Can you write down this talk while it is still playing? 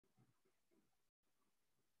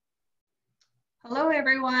Hello,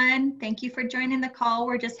 everyone. Thank you for joining the call.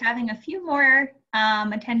 We're just having a few more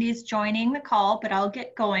attendees joining the call, but I'll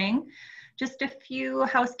get going. Just a few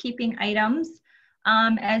housekeeping items.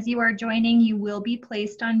 As you are joining, you will be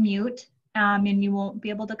placed on mute and you won't be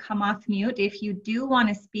able to come off mute. If you do want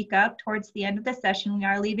to speak up towards the end of the session, we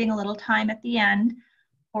are leaving a little time at the end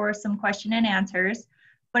for some question and answers.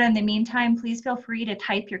 But in the meantime, please feel free to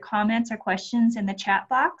type your comments or questions in the chat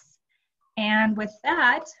box. And with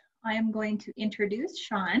that, I am going to introduce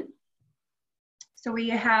Sean. So we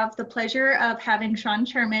have the pleasure of having Sean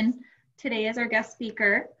Sherman today as our guest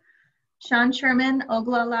speaker. Sean Sherman,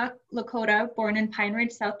 Oglala Lakota, born in Pine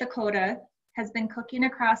Ridge, South Dakota, has been cooking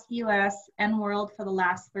across the US and world for the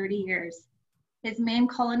last 30 years. His main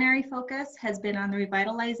culinary focus has been on the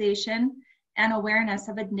revitalization and awareness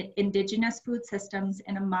of Indigenous food systems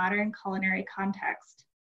in a modern culinary context.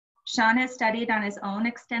 Sean has studied on his own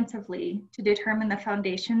extensively to determine the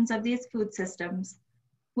foundations of these food systems,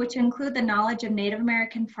 which include the knowledge of Native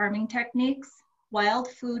American farming techniques, wild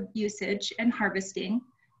food usage and harvesting,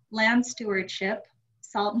 land stewardship,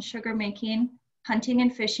 salt and sugar making, hunting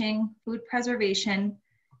and fishing, food preservation,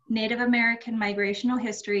 Native American migrational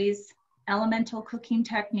histories, elemental cooking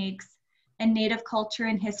techniques, and Native culture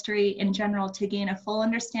and history in general to gain a full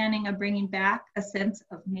understanding of bringing back a sense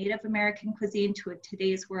of Native American cuisine to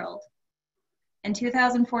today's world. In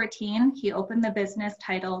 2014, he opened the business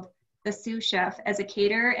titled the Sioux Chef as a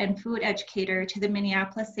caterer and food educator to the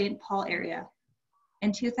Minneapolis-St. Paul area.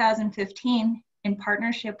 In 2015, in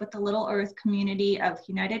partnership with the Little Earth community of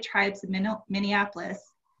United Tribes of Minneapolis,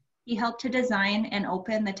 he helped to design and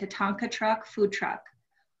open the Tatanka Truck food truck,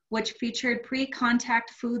 which featured pre-contact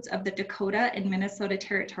foods of the Dakota and Minnesota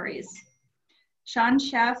territories.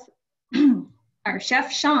 Chef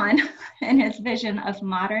Sean and his vision of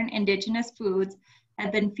modern Indigenous foods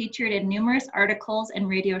have been featured in numerous articles and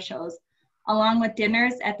radio shows, along with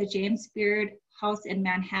dinners at the James Beard House in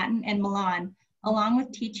Manhattan and Milan, along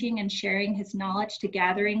with teaching and sharing his knowledge to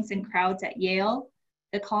gatherings and crowds at Yale,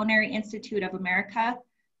 the Culinary Institute of America,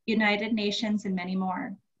 United Nations, and many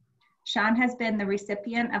more. Sean has been the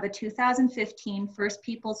recipient of a 2015 First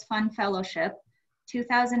Peoples Fund Fellowship,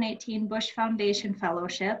 2018 Bush Foundation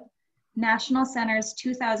Fellowship, National Center's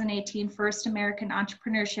 2018 First American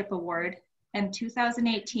Entrepreneurship Award, and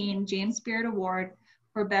 2018 James Beard Award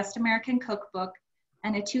for Best American Cookbook,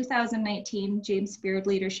 and a 2019 James Beard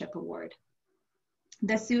Leadership Award.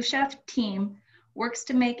 The Sioux Chef team works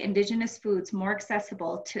to make Indigenous foods more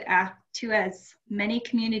accessible to as many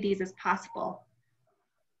communities as possible,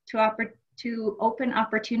 to open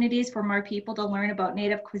opportunities for more people to learn about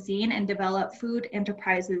Native cuisine and develop food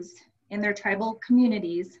enterprises in their tribal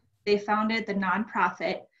communities. They founded the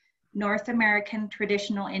nonprofit North American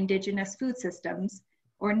Traditional Indigenous Food Systems,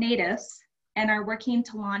 or NATIVS, and are working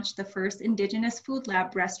to launch the first Indigenous Food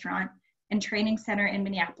Lab restaurant and training center in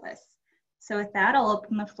Minneapolis. So with that, I'll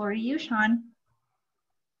open the floor to you, Sean.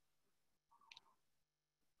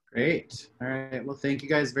 Great. All right. Well, thank you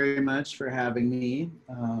guys very much for having me.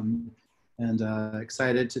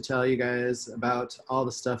 Excited to tell you guys about all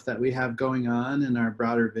the stuff that we have going on in our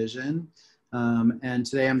broader vision. And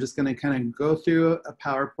today I'm just going to kind of go through a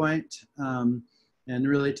PowerPoint and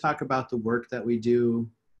really talk about the work that we do,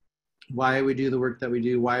 why we do the work that we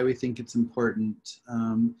do, why we think it's important,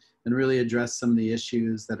 and really address some of the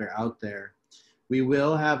issues that are out there. We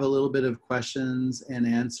will have a little bit of questions and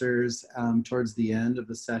answers towards the end of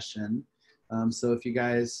the session. So if you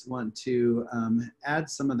guys want to add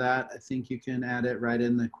some of that, I think you can add it right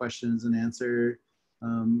in the questions and answer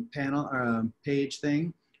panel or page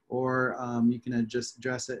thing, or you can just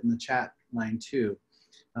address it in the chat line too.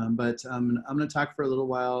 I'm going to talk for a little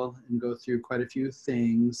while and go through quite a few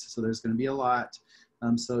things. So there's going to be a lot.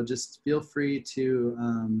 So just feel free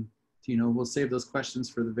to, we'll save those questions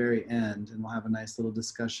for the very end, and we'll have a nice little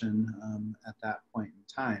discussion at that point in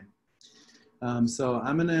time. So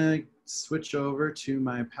I'm going to switch over to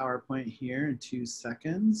my PowerPoint here in 2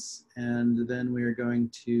 seconds, and then we're going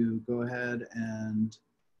to go ahead and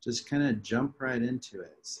just kind of jump right into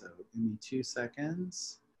it. So give me 2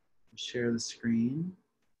 seconds, share the screen.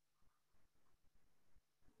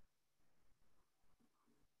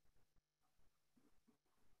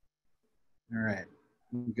 All right,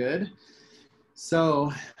 good.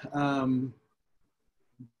 So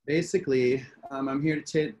basically, I'm here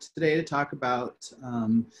today to talk about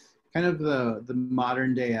kind of the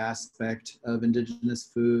modern day aspect of Indigenous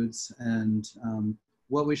foods and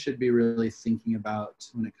what we should be really thinking about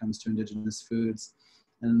when it comes to Indigenous foods.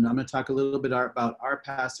 And I'm going to talk a little bit about our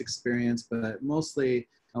past experience, but mostly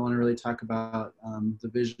I want to really talk about the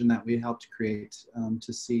vision that we helped create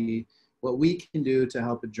to see what we can do to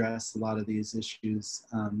help address a lot of these issues.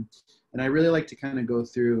 And I really like to kind of go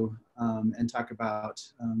through and talk about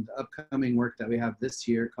the upcoming work that we have this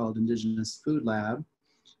year called Indigenous Food Lab.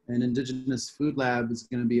 And Indigenous Food Lab is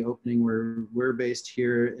going to be opening where we're based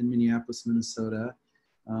here in Minneapolis, Minnesota.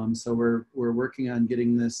 So we're working on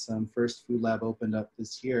getting this first food lab opened up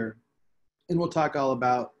this year. And we'll talk all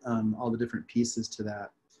about all the different pieces to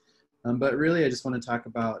that. But really, I just want to talk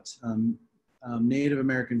about Native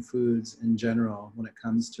American foods in general when it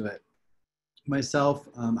comes to it. Myself,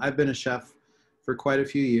 I've been a chef for quite a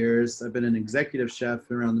few years. I've been an executive chef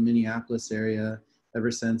around the Minneapolis area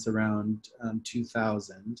ever since around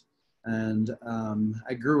 2000. And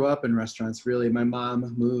I grew up in restaurants, really. My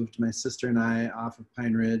mom moved my sister and I off of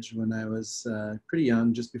Pine Ridge when I was pretty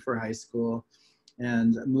young, just before high school.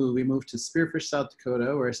 And we moved to Spearfish, South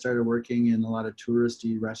Dakota, where I started working in a lot of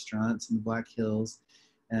touristy restaurants in the Black Hills.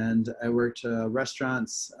 And I worked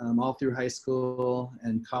restaurants all through high school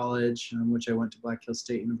and college, which I went to Black Hills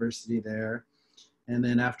State University there. And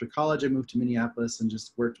then after college, I moved to Minneapolis and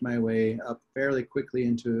just worked my way up fairly quickly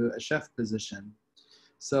into a chef position.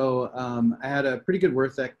 So I had a pretty good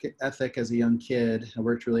work ethic as a young kid. I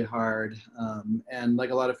worked really hard. And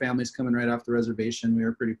like a lot of families coming right off the reservation, we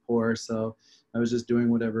were pretty poor. So I was just doing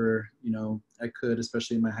whatever, I could,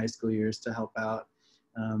 especially in my high school years, to help out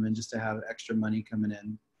and just to have extra money coming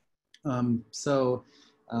in.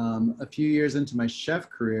 A few years into my chef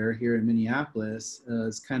career here in Minneapolis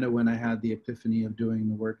is kind of when I had the epiphany of doing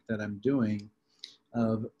the work that I'm doing,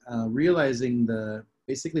 of realizing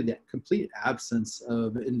basically the complete absence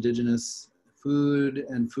of Indigenous food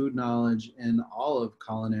and food knowledge in all of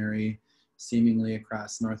culinary, seemingly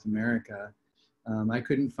across North America. I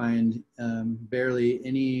couldn't find barely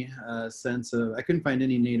any I couldn't find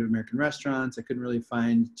any Native American restaurants. I couldn't really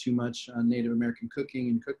find too much on Native American cooking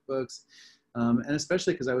and cookbooks. And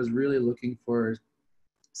especially because I was really looking for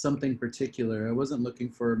something particular. I wasn't looking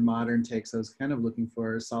for modern takes. I was kind of looking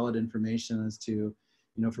for solid information as to,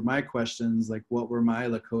 for my questions, like what were my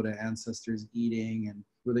Lakota ancestors eating, and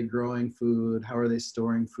were they growing food? How are they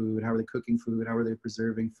storing food? How are they cooking food? How are they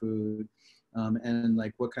preserving food? And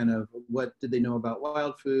like what did they know about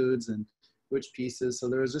wild foods and which pieces? So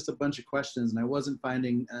there was just a bunch of questions, and I wasn't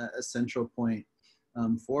finding a central point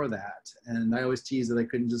for that. And I always tease that I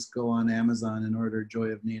couldn't just go on Amazon and order Joy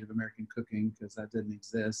of Native American Cooking, because that didn't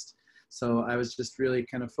exist. So I was just really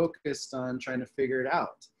kind of focused on trying to figure it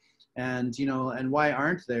out. And, and why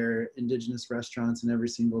aren't there Indigenous restaurants in every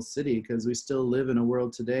single city? Because we still live in a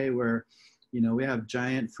world today where, we have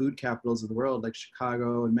giant food capitals of the world like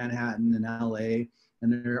Chicago and Manhattan and LA,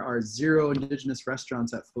 and there are 0 Indigenous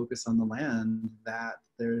restaurants that focus on the land that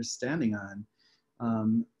they're standing on.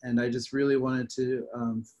 And I just really wanted to,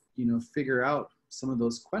 figure out some of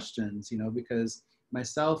those questions, because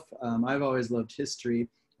myself, I've always loved history,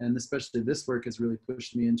 and especially this work has really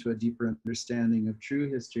pushed me into a deeper understanding of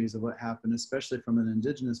true histories of what happened, especially from an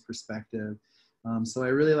Indigenous perspective. So I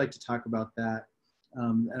really like to talk about that.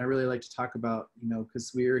 And I really like to talk about,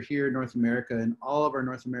 because we are here in North America, and all of our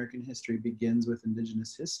North American history begins with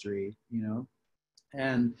Indigenous history,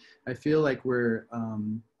 and I feel like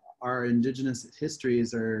our Indigenous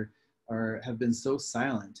histories have been so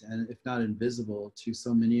silent, and if not invisible to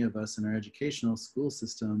so many of us in our educational school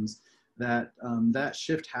systems, that that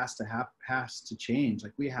shift has to change.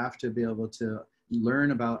 Like, we have to be able to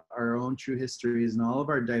learn about our own true histories and all of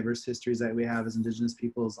our diverse histories that we have as Indigenous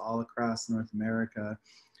peoples all across North America,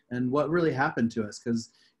 and what really happened to us. Because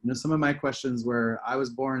some of my questions were, I was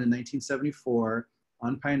born in 1974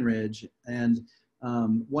 on Pine Ridge, and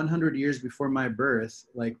 100 years before my birth,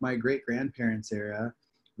 like my great-grandparents era,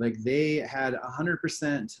 like they had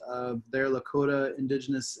 100% of their Lakota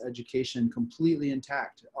Indigenous education completely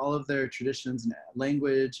intact. All of their traditions and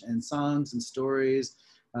language and songs and stories,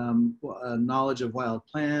 knowledge of wild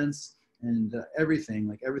plants and everything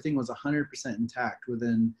was 100% intact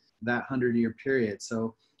within that 100-year period.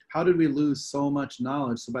 So how did we lose so much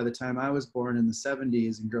knowledge? So by the time I was born in the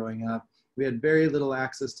 70s and growing up, we had very little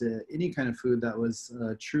access to any kind of food that was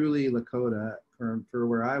truly Lakota for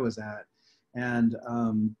where I was at. And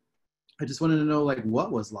I just wanted to know, like,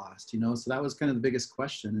 what was lost, So that was kind of the biggest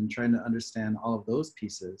question, and trying to understand all of those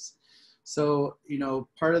pieces. So,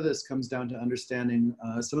 part of this comes down to understanding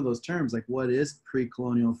some of those terms, like what is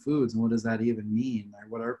pre-colonial foods and what does that even mean? Or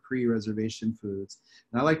what are pre-reservation foods?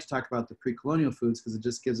 And I like to talk about the pre-colonial foods because it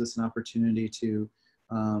just gives us an opportunity to,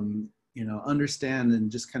 understand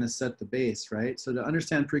and just kind of set the base, right? So to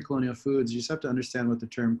understand pre-colonial foods, you just have to understand what the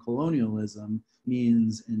term colonialism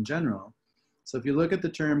means in general. So if you look at the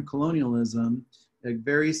term colonialism, a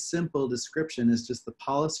very simple description is just the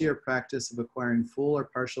policy or practice of acquiring full or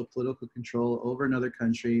partial political control over another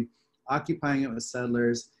country, occupying it with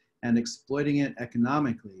settlers, and exploiting it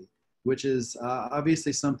economically, which is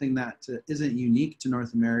obviously something that isn't unique to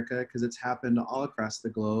North America because it's happened all across the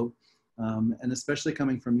globe. And especially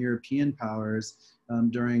coming from European powers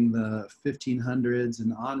during the 1500s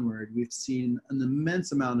and onward, we've seen an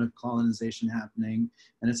immense amount of colonization happening,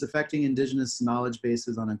 and it's affecting indigenous knowledge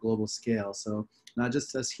bases on a global scale. So not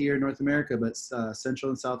just us here in North America, but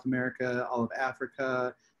Central and South America, all of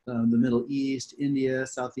Africa, the Middle East, India,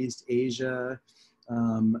 Southeast Asia,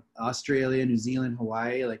 Australia, New Zealand,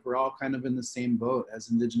 Hawaii, like we're all kind of in the same boat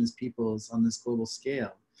as indigenous peoples on this global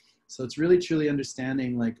scale. So it's really truly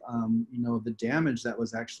understanding like, you know, the damage that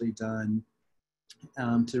was actually done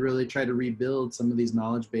to really try to rebuild some of these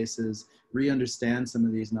knowledge bases, re-understand some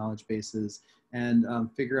of these knowledge bases, and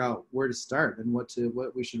figure out where to start and what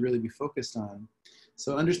we should really be focused on.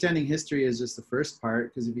 So understanding history is just the first part,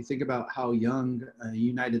 because if you think about how young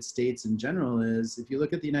United States in general is, if you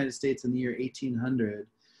look at the United States in the year 1800,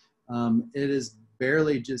 it is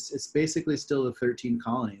barely just, it's basically still the 13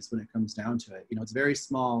 colonies when it comes down to it. You know, it's very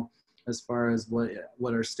small as far as what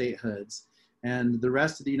are statehoods. And the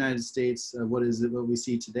rest of the United States, what we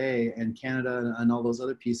see today, and Canada and all those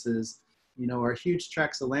other pieces, you know, are huge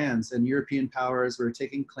tracts of lands, and European powers were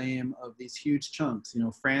taking claim of these huge chunks. You know,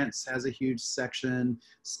 France has a huge section,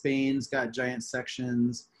 Spain's got giant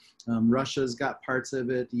sections, Russia's got parts of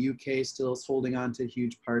it, the UK still is holding on to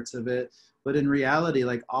huge parts of it. But in reality,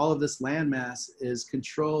 like all of this landmass is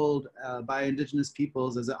controlled by indigenous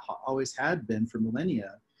peoples, as it always had been for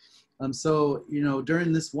millennia. So, you know,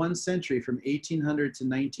 during this one century from 1800 to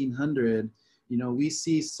 1900, you know, we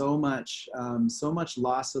see so much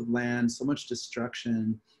loss of land, so much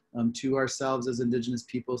destruction to ourselves as indigenous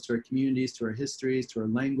peoples, to our communities, to our histories, to our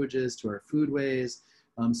languages, to our foodways.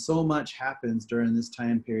 So much happens during this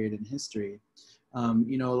time period in history.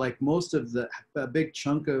 You know, like most of a big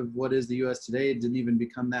chunk of what is the US today didn't even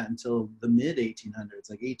become that until the mid 1800s,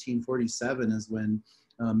 like 1847 is when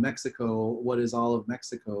Mexico, what is all of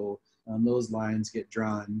Mexico, those lines get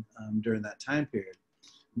drawn during that time period.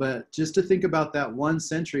 But just to think about that one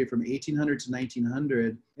century from 1800 to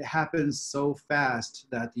 1900, it happens so fast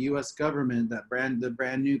that the US government, the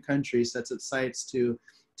brand new country, sets its sights to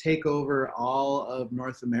take over all of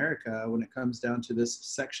North America when it comes down to this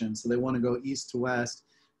section. So they want to go east to west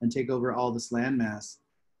and take over all this landmass.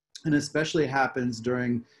 And especially happens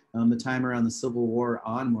during the time around the Civil War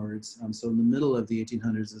onwards. So in the middle of the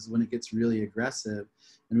 1800s is when it gets really aggressive.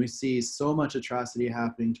 And we see so much atrocity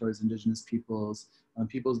happening towards indigenous peoples,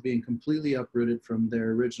 peoples being completely uprooted from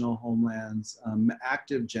their original homelands,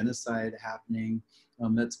 active genocide happening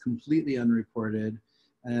that's completely unreported.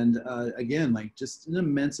 And again, like just an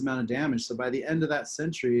immense amount of damage. So by the end of that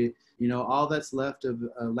century, you know, all that's left of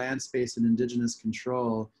land space and indigenous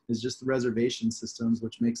control is just the reservation systems,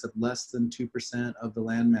 which makes up less than 2% of the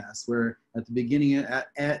landmass, where at the beginning,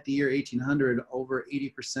 at the year 1800, over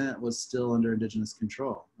 80% was still under indigenous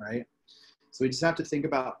control, right? So we just have to think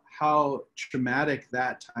about how traumatic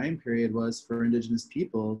that time period was for indigenous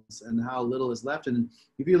peoples and how little is left. And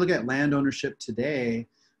if you look at land ownership today,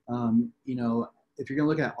 you know, if you're going to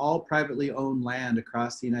look at all privately owned land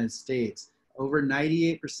across the United States, over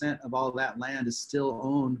 98% of all that land is still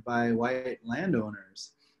owned by white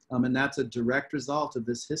landowners. And that's a direct result of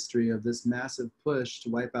this history of this massive push to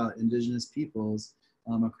wipe out indigenous peoples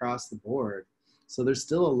across the board. So there's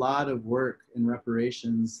still a lot of work in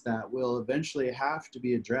reparations that will eventually have to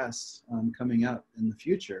be addressed coming up in the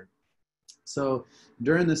future. So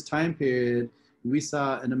during this time period, we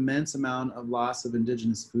saw an immense amount of loss of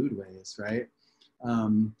indigenous foodways, right?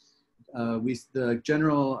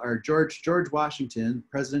 George Washington,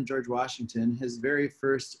 President George Washington, his very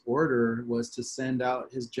first order was to send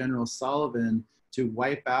out his General Sullivan to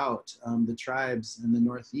wipe out the tribes in the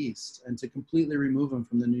Northeast and to completely remove them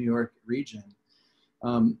from the New York region.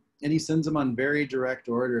 And he sends them on very direct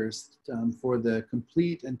orders for the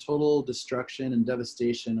complete and total destruction and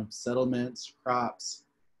devastation of settlements, crops.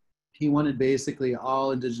 He wanted basically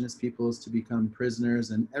all indigenous peoples to become prisoners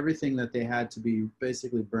and everything that they had to be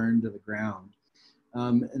basically burned to the ground.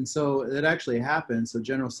 And so it actually happened. So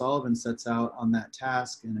General Sullivan sets out on that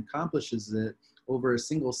task and accomplishes it over a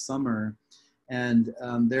single summer. And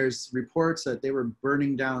there's reports that they were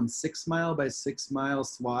burning down 6 mile by 6 mile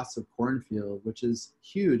swaths of cornfield, which is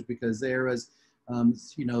huge because there was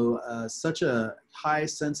such a high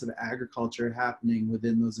sense of agriculture happening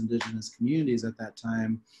within those indigenous communities at that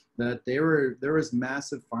time that there was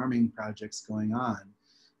massive farming projects going on.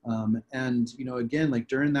 And, you know, again, like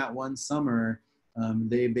during that one summer,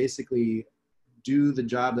 they basically do the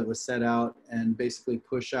job that was set out and basically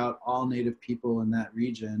push out all Native people in that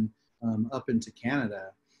region up into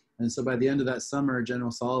Canada. And so by the end of that summer,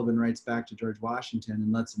 General Sullivan writes back to George Washington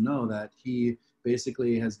and lets him know that he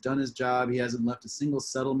basically has done his job. He hasn't left a single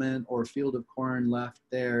settlement or field of corn left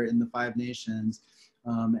there in the Five Nations,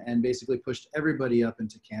 and basically pushed everybody up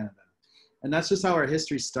into Canada. And that's just how our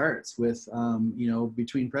history starts with,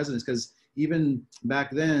 between presidents, because even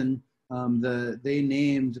back then, they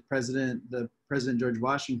named President George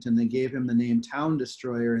Washington, they gave him the name Town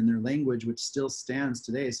Destroyer in their language, which still stands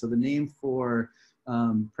today. So the name for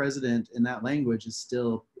president in that language is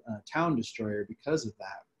still Town Destroyer because of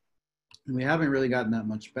that. And we haven't really gotten that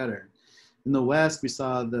much better. In the West, we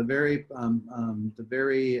saw the very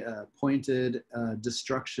pointed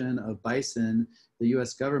destruction of bison. The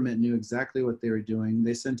U.S. government knew exactly what they were doing.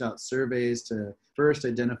 They sent out surveys to first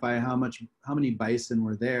identify how many bison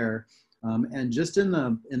were there, and just in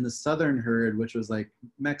the southern herd, which was like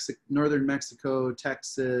northern Mexico,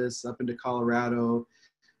 Texas, up into Colorado,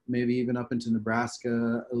 maybe even up into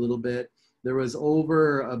Nebraska a little bit. There was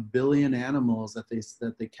over 1 billion animals that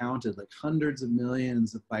they counted, like hundreds of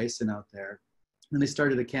millions of bison out there. And they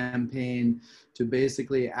started a campaign to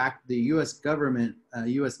basically the US government,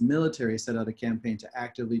 US military set out a campaign to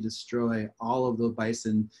actively destroy all of the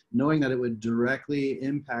bison, knowing that it would directly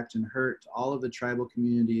impact and hurt all of the tribal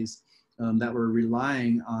communities that were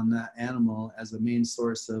relying on that animal as a main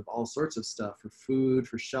source of all sorts of stuff, for food,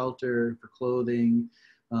 for shelter, for clothing.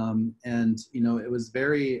 And it was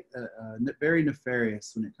very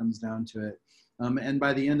nefarious when it comes down to it. And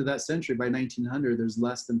by the end of that century, by 1900, there's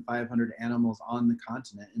less than 500 animals on the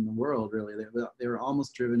continent in the world, really. They were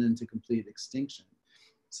almost driven into complete extinction.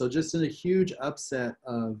 So just a huge upset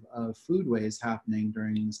of foodways happening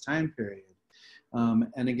during this time period.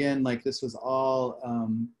 And again, like, this was all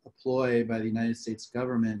a ploy by the United States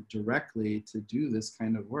government directly to do this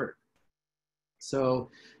kind of work. So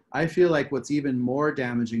I feel like what's even more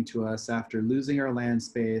damaging to us after losing our land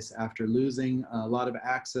space, after losing a lot of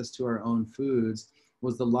access to our own foods,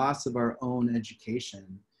 was the loss of our own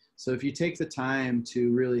education. So if you take the time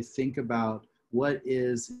to really think about what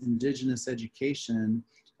is Indigenous education,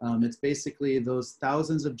 it's basically those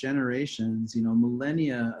thousands of generations,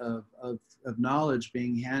 millennia of knowledge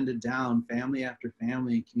being handed down, family after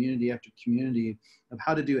family, community after community, of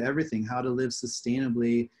how to do everything, how to live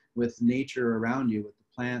sustainably with nature around you, with the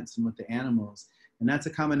plants and with the animals. And that's a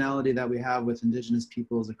commonality that we have with Indigenous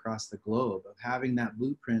peoples across the globe, of having that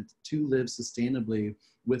blueprint to live sustainably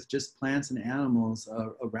with just plants and animals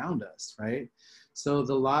around us, right? So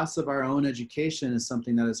the loss of our own education is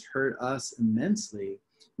something that has hurt us immensely,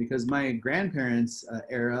 because my grandparents'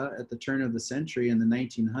 era at the turn of the century in the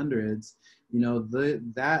 1900s,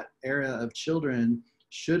 that era of children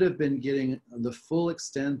should have been getting the full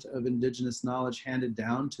extent of Indigenous knowledge handed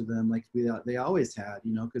down to them, like they always had,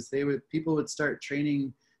 because people would start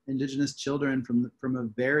training Indigenous children from a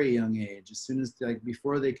very young age, as soon as, like,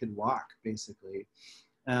 before they could walk, basically.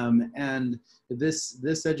 And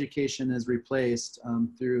this education is replaced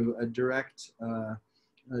through a direct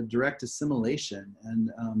assimilation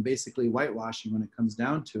and basically whitewashing when it comes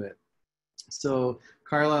down to it. So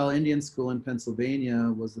Carlisle Indian School in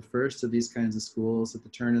Pennsylvania was the first of these kinds of schools at the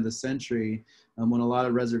turn of the century, when a lot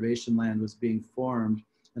of reservation land was being formed,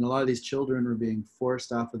 and a lot of these children were being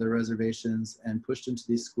forced off of their reservations and pushed into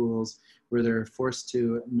these schools where they're forced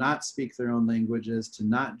to not speak their own languages, to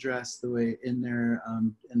not dress the way in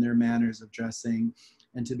their manners of dressing,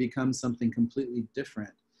 and to become something completely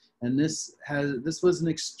different. And this was an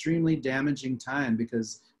extremely damaging time,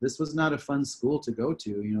 because this was not a fun school to go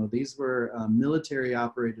to. These were military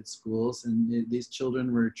operated schools, and these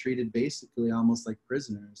children were treated basically almost like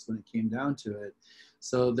prisoners when it came down to it.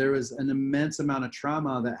 So there was an immense amount of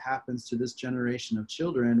trauma that happens to this generation of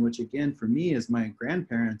children, which again, for me, is my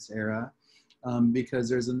grandparents' era, because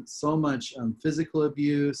there's so much physical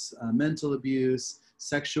abuse, mental abuse,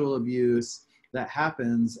 sexual abuse that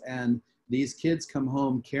happens. And these kids come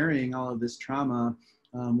home carrying all of this trauma,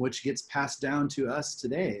 which gets passed down to us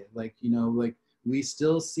today. Like we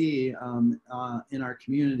still see in our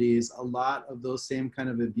communities a lot of those same kind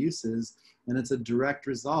of abuses, and it's a direct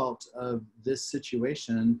result of this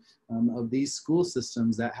situation, of these school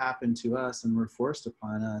systems that happened to us and were forced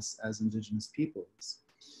upon us as Indigenous peoples.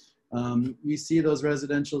 We see those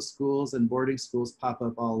residential schools and boarding schools pop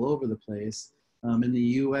up all over the place. In the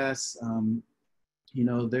US,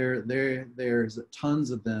 there's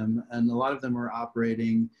tons of them, and a lot of them were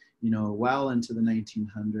operating, well into the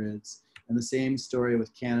 1900s. And the same story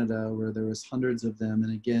with Canada, where there was hundreds of them.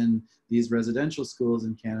 And again, these residential schools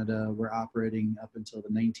in Canada were operating up until the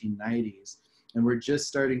 1990s. And we're just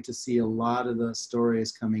starting to see a lot of the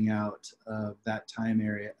stories coming out of that time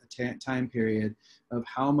period of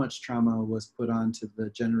how much trauma was put onto the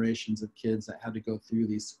generations of kids that had to go through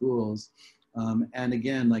these schools. And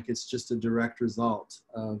again, like it's just a direct result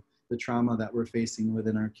of the trauma that we're facing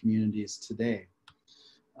within our communities today.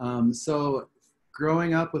 So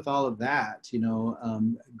growing up with all of that,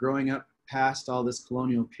 growing up past all this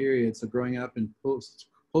colonial period, so growing up in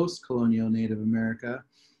post-colonial Native America,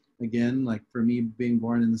 again, like for me being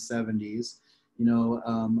born in the 70s,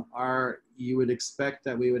 you would expect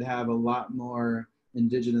that we would have a lot more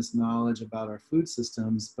Indigenous knowledge about our food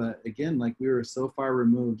systems, but again, like we were so far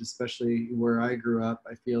removed, especially where I grew up,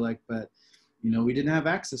 I feel like, but we didn't have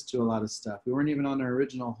access to a lot of stuff. We weren't even on our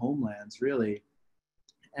original homelands, really.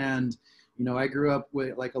 And I grew up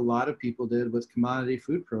with, like a lot of people did, with commodity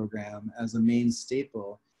food program as a main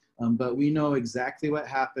staple. But we know exactly what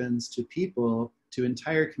happens to people, to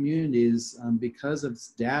entire communities, because of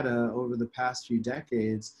data over the past few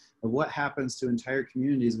decades of what happens to entire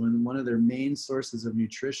communities when one of their main sources of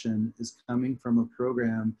nutrition is coming from a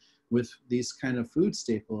program with these kind of food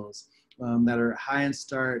staples that are high in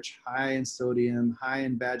starch, high in sodium, high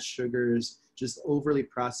in bad sugars, just overly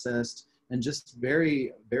processed, and just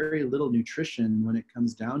very, very little nutrition when it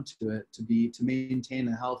comes down to it to maintain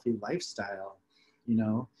a healthy lifestyle,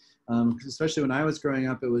 especially when I was growing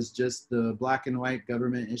up, it was just the black and white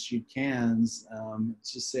government issued cans,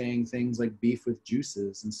 just saying things like beef with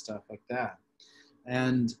juices and stuff like that.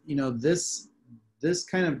 And, this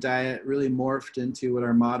kind of diet really morphed into what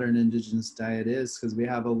our modern Indigenous diet is, because we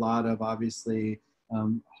have a lot of, obviously,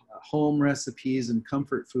 home recipes and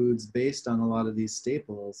comfort foods based on a lot of these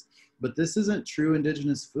staples. But this isn't true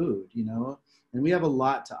Indigenous food, and we have a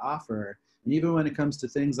lot to offer. And even when it comes to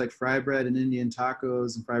things like fry bread and Indian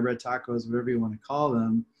tacos and fry bread tacos, whatever you want to call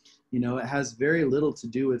them, it has very little to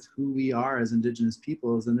do with who we are as Indigenous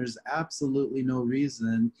peoples. And there's absolutely no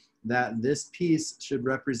reason that this piece should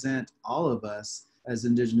represent all of us as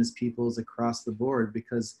Indigenous peoples across the board,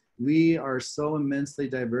 because we are so immensely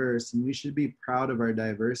diverse, and we should be proud of our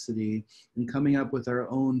diversity and coming up with our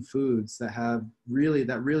own foods that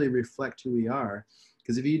really reflect who we are.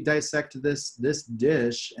 Because if you dissect this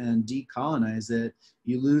dish and decolonize it,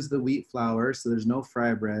 you lose the wheat flour, so there's no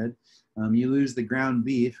fry bread. You lose the ground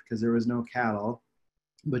beef because there was no cattle,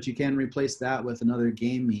 but you can replace that with another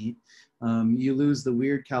game meat. You lose the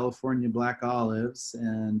weird California black olives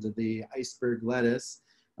and the iceberg lettuce.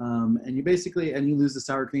 And you lose the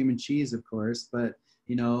sour cream and cheese, of course, but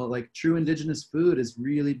like true Indigenous food is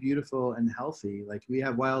really beautiful and healthy. Like we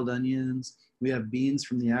have wild onions, we have beans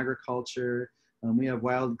from the agriculture, we have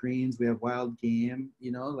wild greens, we have wild game,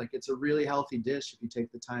 like it's a really healthy dish if you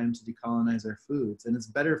take the time to decolonize our foods. And it's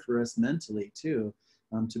better for us mentally too,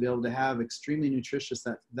 to be able to have extremely nutritious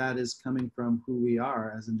that is coming from who we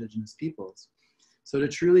are as Indigenous peoples. So to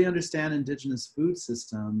truly understand Indigenous food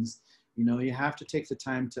systems, you have to take the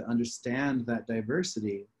time to understand that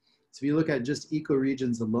diversity. So if you look at just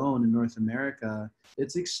ecoregions alone in North America,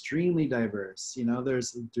 it's extremely diverse.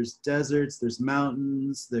 There's deserts, there's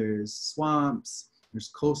mountains, there's swamps, there's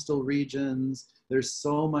coastal regions. There's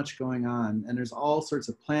so much going on, and there's all sorts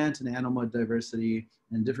of plant and animal diversity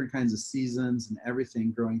and different kinds of seasons and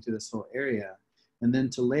everything growing through this whole area. And then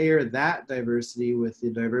to layer that diversity with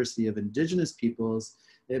the diversity of Indigenous peoples,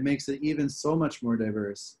 it makes it even so much more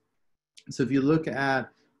diverse. So if you look at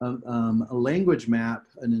a language map,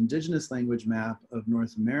 an Indigenous language map of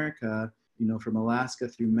North America, from Alaska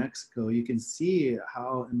through Mexico, you can see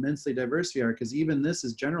how immensely diverse we are, because even this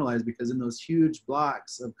is generalized, because in those huge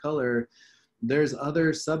blocks of color, there's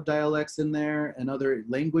other subdialects in there and other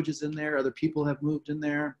languages in there, other people have moved in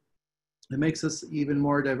there. It makes us even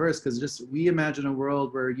more diverse, because we imagine a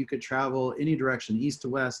world where you could travel any direction, east to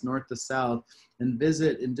west, north to south, and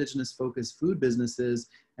visit Indigenous focused food businesses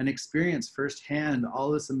and experience firsthand all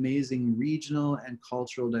this amazing regional and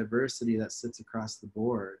cultural diversity that sits across the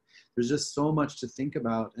board. There's just so much to think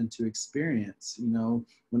about and to experience,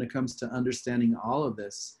 when it comes to understanding all of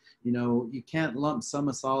this. You can't lump sum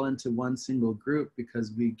us all into one single group,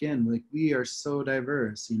 because we are so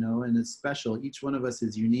diverse, and it's special. Each one of us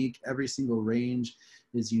is unique. Every single range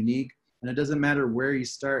is unique. And it doesn't matter where you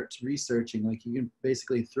start researching. Like, you can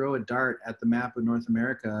basically throw a dart at the map of North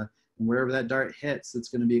America, and wherever that dart hits, it's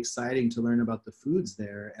going to be exciting to learn about the foods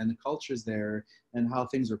there and the cultures there and how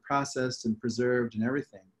things are processed and preserved and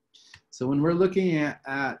everything. So when we're looking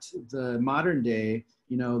at the modern day,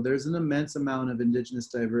 there's an immense amount of Indigenous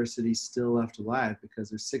diversity still left alive, because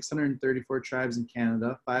there's 634 tribes in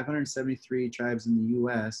Canada, 573 tribes in the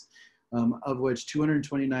US, of which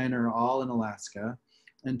 229 are all in Alaska.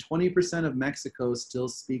 And 20% of Mexico still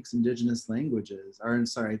speaks indigenous languages, or I'm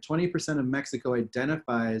sorry, 20% of Mexico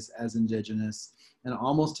identifies as indigenous, and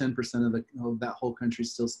almost 10% of that whole country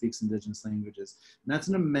still speaks indigenous languages. And that's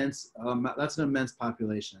an immense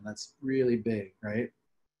population. That's really big, right?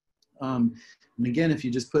 And again, if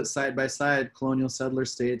you just put side by side colonial settler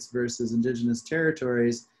states versus indigenous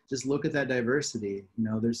territories, just look at that diversity. You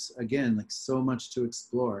know, there's, again, like so much to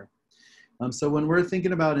explore. So when we're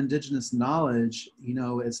thinking about indigenous knowledge, you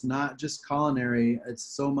know, it's not just culinary, it's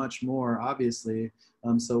so much more, obviously.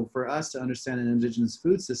 So for us to understand an indigenous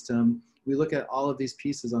food system, we look at all of these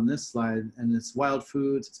pieces on this slide, and it's wild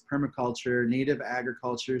foods, it's permaculture, native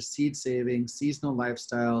agriculture, seed saving, seasonal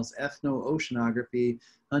lifestyles, ethno-oceanography,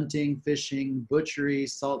 hunting, fishing, butchery,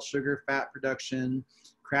 salt, sugar, fat production,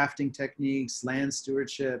 crafting techniques, land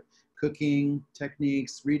stewardship, cooking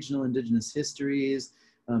techniques, regional indigenous histories,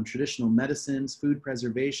 traditional medicines, food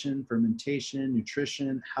preservation, fermentation,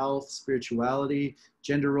 nutrition, health, spirituality,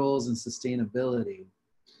 gender roles, and sustainability.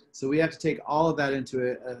 So we have to take all of that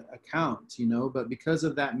into account, you know, but because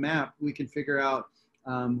of that map, we can figure out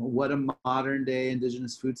what a modern day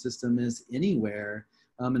indigenous food system is anywhere.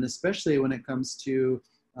 And especially when it comes to,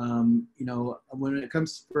 you know, when it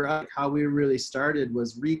comes for us, how we really started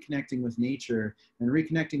was reconnecting with nature, and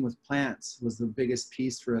reconnecting with plants was the biggest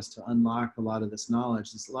piece for us to unlock a lot of this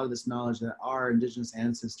knowledge. A lot of this knowledge that our indigenous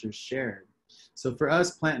ancestors shared. So for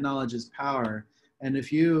us, plant knowledge is power. And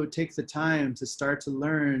if you take the time to start to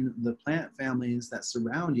learn the plant families that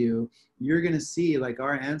surround you, you're going to see, like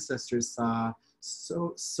our ancestors saw,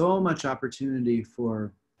 so much opportunity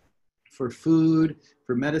for food,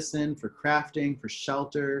 for medicine, for crafting, for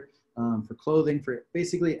shelter, for clothing, for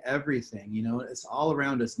basically everything. You know, it's all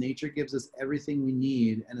around us. Nature gives us everything we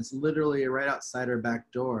need, and it's literally right outside our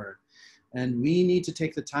back door. And we need to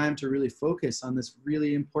take the time to really focus on this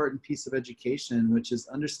really important piece of education, which is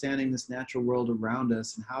understanding this natural world around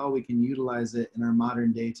us and how we can utilize it in our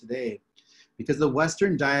modern day today. Because the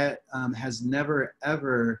Western diet has never,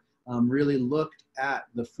 ever really looked at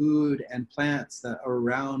the food and plants that are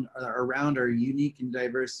around our unique and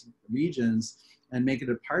diverse regions and make it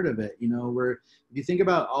a part of it. You know, if you think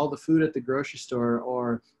about all the food at the grocery store,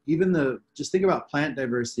 or even just think about plant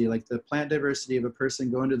diversity, like the plant diversity of a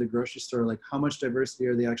person going to the grocery store, like how much diversity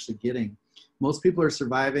are they actually getting? Most people are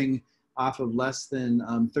surviving off of less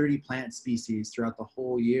than 30 plant species throughout the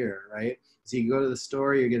whole year, right? So you go to the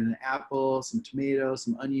store, you're getting an apple, some tomato,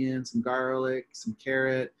 some onion, some garlic, some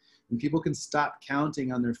carrot, and people can stop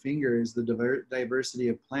counting on their fingers the diversity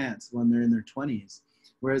of plants when they're in their 20s.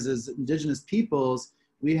 Whereas as indigenous peoples,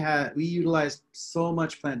 we utilized so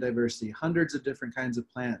much plant diversity. Hundreds of different kinds of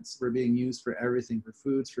plants were being used for everything, for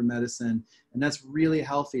foods, for medicine. And that's really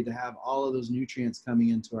healthy to have all of those nutrients coming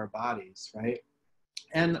into our bodies, right?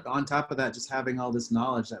 And on top of that, just having all this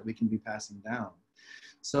knowledge that we can be passing down.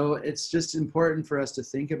 So it's just important for us to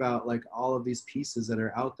think about like all of these pieces that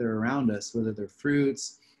are out there around us, whether they're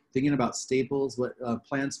fruits, thinking about staples, what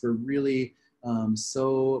plants were really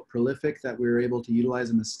so prolific that we were able to utilize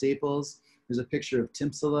them as staples. There's a picture of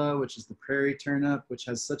Timpsala, which is the prairie turnip, which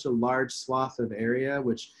has such a large swath of area,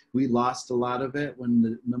 which we lost a lot of it when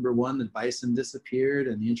the bison disappeared,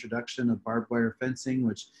 and the introduction of barbed wire fencing,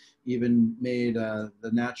 which even made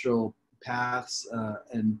the natural paths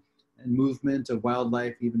and movement of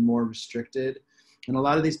wildlife even more restricted. And a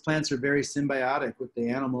lot of these plants are very symbiotic with the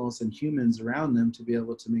animals and humans around them to be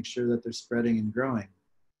able to make sure that they're spreading and growing.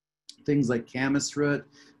 Things like camas root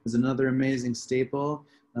is another amazing staple.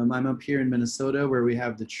 I'm up here in Minnesota where we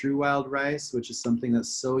have the true wild rice, which is something that's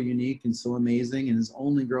so unique and so amazing and is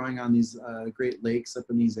only growing on these Great Lakes up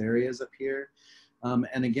in these areas up here.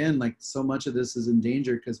 And again, like so much of this is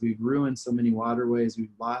endangered because we've ruined so many waterways,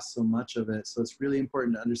 we've lost so much of it. So it's really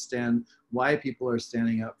important to understand why people are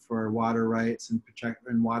standing up for water rights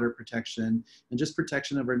and water protection and just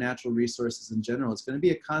protection of our natural resources in general. It's going to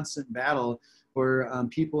be a constant battle for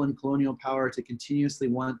people in colonial power to continuously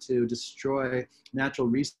want to destroy natural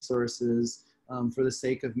resources for the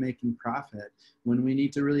sake of making profit, when we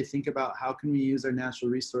need to really think about how can we use our natural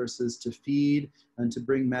resources to feed and to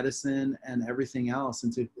bring medicine and everything else,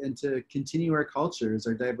 and to continue our cultures,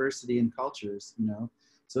 our diversity in cultures, you know.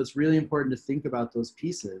 So it's really important to think about those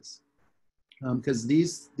pieces, because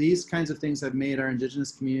these kinds of things have made our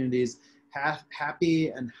indigenous communities happy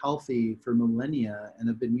and healthy for millennia and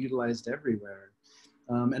have been utilized everywhere.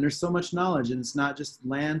 And there's so much knowledge, and it's not just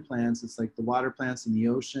land plants, it's like the water plants in the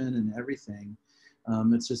ocean and everything.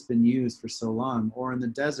 It's just been used for so long. Or in the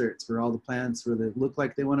deserts where all the plants where they look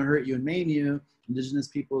like they want to hurt you and maim you, indigenous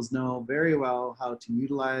peoples know very well how to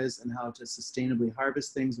utilize and how to sustainably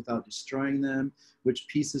harvest things without destroying them, which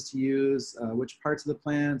pieces to use, which parts of the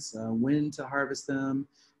plants, when to harvest them.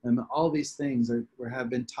 And all these things have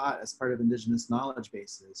been taught as part of indigenous knowledge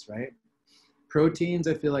bases, right? Proteins,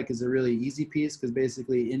 I feel like, is a really easy piece because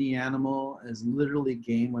basically any animal is literally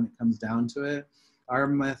game when it comes down to it. Our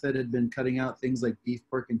method had been cutting out things like beef,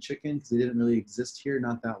 pork, and chicken because they didn't really exist here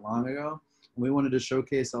not that long ago. And we wanted to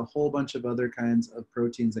showcase a whole bunch of other kinds of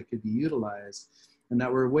proteins that could be utilized and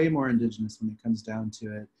that were way more indigenous when it comes down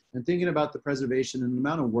to it. And thinking about the preservation and the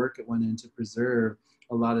amount of work it went in to preserve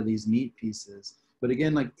a lot of these meat pieces. But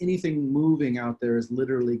again, like anything moving out there is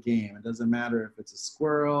literally game. It doesn't matter if it's a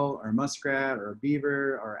squirrel or a muskrat or a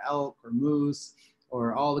beaver or elk or moose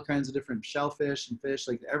or all the kinds of different shellfish and fish,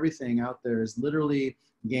 like everything out there is literally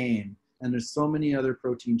game. And there's so many other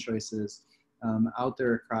protein choices out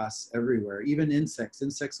there across everywhere. Even insects.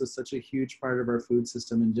 Insects was such a huge part of our food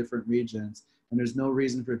system in different regions. And there's no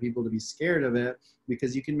reason for people to be scared of it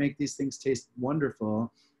because you can make these things taste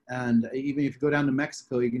wonderful. And even if you go down to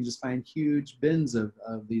Mexico, you can just find huge bins of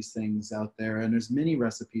these things out there. And there's many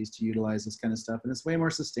recipes to utilize this kind of stuff. And it's way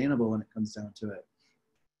more sustainable when it comes down to it.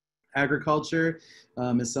 Agriculture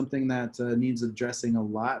is something that needs addressing a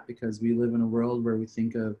lot because we live in a world where we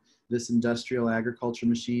think of this industrial agriculture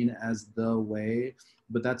machine as the way,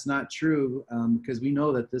 but that's not true because we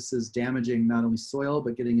know that this is damaging not only soil,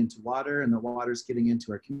 but getting into water, and the water's getting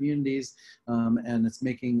into our communities, and it's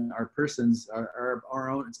making our persons, our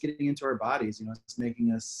own, it's getting into our bodies, you know, it's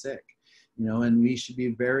making us sick. You know, and we should be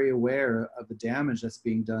very aware of the damage that's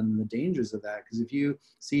being done and the dangers of that. Because if you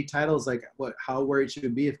see titles like how worried should we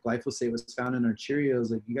be if glyphosate was found in our Cheerios,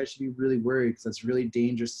 like you guys should be really worried because that's really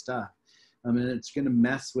dangerous stuff. And it's going to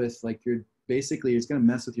mess with like basically it's going to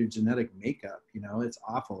mess with your genetic makeup. You know, it's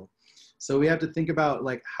awful. So we have to think about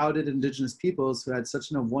like how did indigenous peoples who had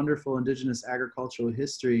such a wonderful indigenous agricultural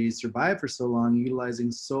history survive for so long, utilizing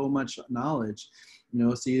so much knowledge. You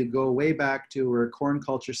know, so you go way back to where corn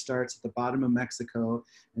culture starts at the bottom of Mexico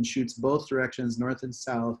and shoots both directions, north and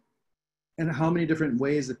south, and how many different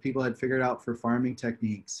ways that people had figured out for farming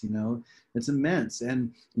techniques, you know, it's immense.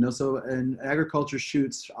 And, you know, so, and agriculture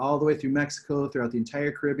shoots all the way through Mexico, throughout the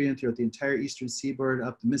entire Caribbean, throughout the entire Eastern Seaboard,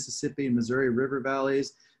 up the Mississippi and Missouri River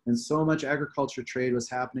valleys. And so much agriculture trade was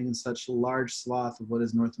happening in such a large swath of what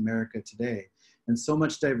is North America today. And so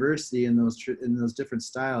much diversity in those different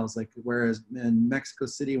styles. Like whereas in Mexico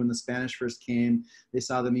City, when the Spanish first came, they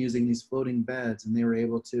saw them using these floating beds, and they were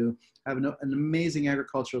able to have an amazing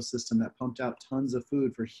agricultural system that pumped out tons of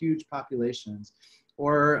food for huge populations.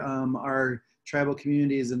 Or our tribal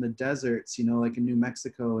communities in the deserts, you know, like in New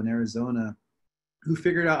Mexico and Arizona, who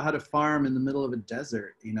figured out how to farm in the middle of a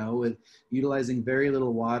desert, you know, with utilizing very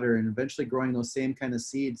little water and eventually growing those same kind of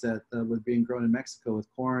seeds that were being grown in Mexico with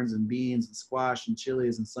corns and beans and squash and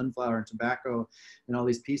chilies and sunflower and tobacco and all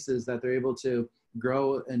these pieces that they're able to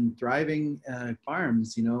grow in thriving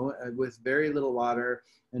farms, you know, with very little water,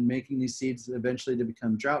 and making these seeds eventually to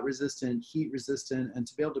become drought resistant, heat resistant, and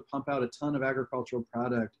to be able to pump out a ton of agricultural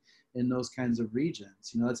product in those kinds of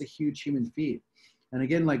regions. You know, that's a huge human feat. And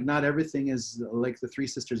again, like not everything is like the Three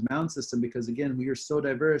Sisters mound system, because again, we are so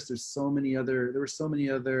diverse. There were so many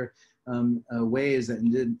other ways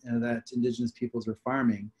that indigenous peoples were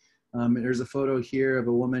farming. There's a photo here of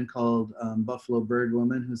a woman called Buffalo Bird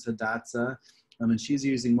Woman, who's Hidatsa, and she's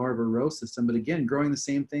using more of a row system, but again, growing the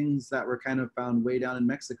same things that were kind of found way down in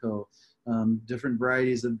Mexico, different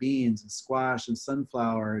varieties of beans and squash and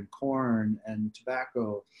sunflower and corn and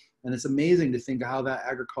tobacco. And it's amazing to think how that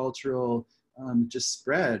agricultural just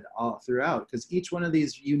spread all throughout, because each one of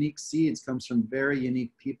these unique seeds comes from very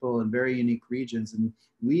unique people and very unique regions, and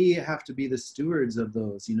we have to be the stewards of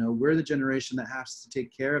those. You know, we're the generation that has to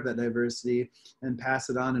take care of that diversity and pass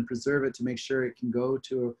it on and preserve it to make sure it can go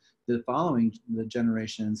to the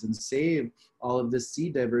generations and save all of this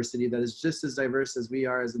seed diversity that is just as diverse as we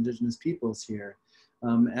are as indigenous peoples here.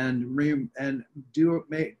 And make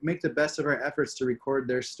the best of our efforts to record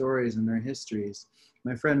their stories and their histories.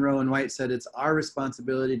 My friend Rowan White said it's our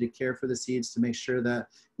responsibility to care for the seeds to make sure that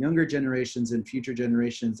younger generations and future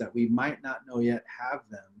generations that we might not know yet have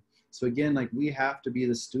them. So again, like we have to be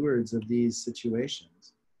the stewards of these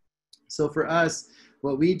situations. So for us,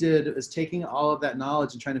 what we did is taking all of that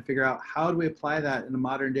knowledge and trying to figure out how do we apply that in a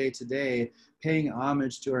modern day today, paying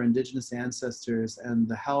homage to our indigenous ancestors and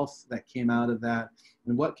the health that came out of that,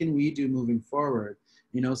 and what can we do moving forward.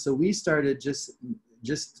 You know, so we started just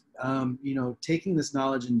you know, taking this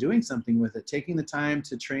knowledge and doing something with it, taking the time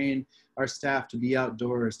to train our staff to be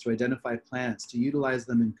outdoors, to identify plants, to utilize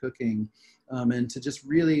them in cooking, and to just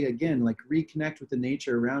really, again, like reconnect with the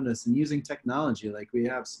nature around us, and using technology. Like we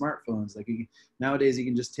have smartphones, like nowadays you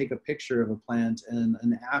can just take a picture of a plant and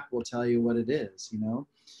an app will tell you what it is, you know.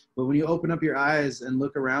 But when you open up your eyes and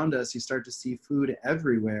look around us, you start to see food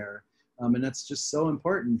everywhere. And that's just so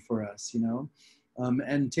important for us, you know.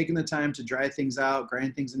 And taking the time to dry things out,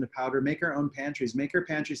 grind things into powder, make our own pantries, make our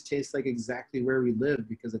pantries taste like exactly where we live,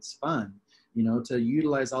 because it's fun, you know, to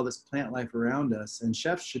utilize all this plant life around us. And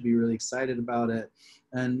chefs should be really excited about it.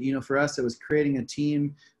 And, you know, for us, it was creating a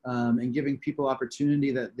team and giving people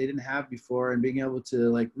opportunity that they didn't have before, and being able to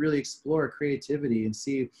like really explore creativity and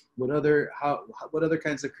see what other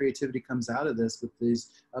kinds of creativity comes out of this with these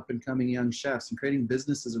up and coming young chefs, and creating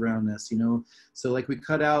businesses around this, you know. So like we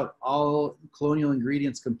cut out all colonial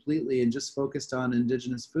ingredients completely and just focused on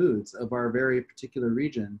indigenous foods of our very particular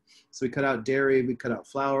region. So we cut out dairy, we cut out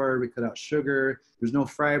flour, we cut out sugar. There's no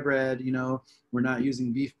fry bread, you know. We're not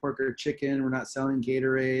using beef, pork, or chicken. We're not selling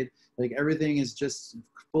Gatorade. Like everything is just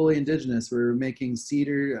fully indigenous. We're making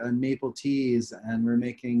cedar and maple teas, and we're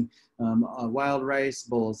making wild rice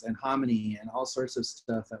bowls and hominy and all sorts of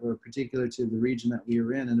stuff that were particular to the region that we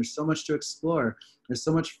were in. And there's so much to explore. There's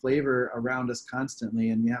so much flavor around us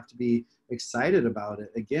constantly, and we have to be excited about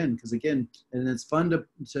it again, because again, and it's fun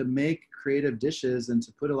to make creative dishes and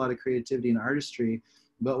to put a lot of creativity and artistry.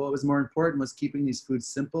 But what was more important was keeping these foods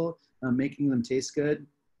simple, making them taste good,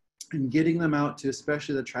 and getting them out to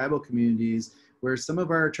especially the tribal communities, where some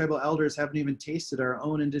of our tribal elders haven't even tasted our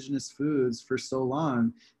own indigenous foods for so long.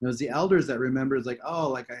 And it was the elders that remembered, like, oh,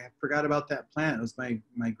 like I forgot about that plant. It was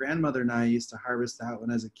my grandmother and I used to harvest that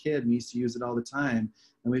when I was a kid. We used to use it all the time.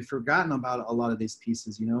 And we've forgotten about a lot of these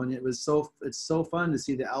pieces, you know. And it's so fun to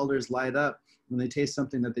see the elders light up when they taste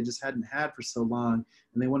something that they just hadn't had for so long,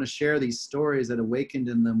 and they want to share these stories that awakened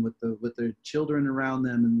in them with their children around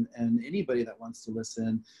them, and anybody that wants to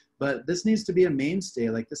listen. But this needs to be a mainstay.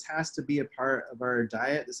 Like this has to be a part of our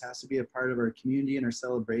diet. This has to be a part of our community and our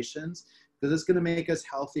celebrations, because it's going to make us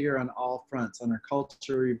healthier on all fronts, on our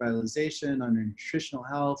cultural revitalization, on our nutritional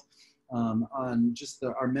health, on just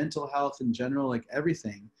our mental health in general, like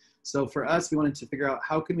everything. So for us, we wanted to figure out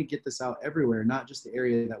how can we get this out everywhere, not just the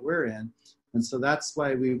area that we're in. And so that's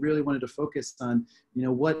why we really wanted to focus on, you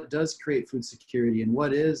know, what does create food security, and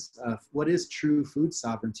what is true food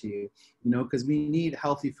sovereignty, you know, because we need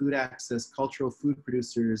healthy food access, cultural food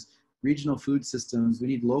producers, regional food systems. We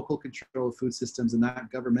need local control of food systems and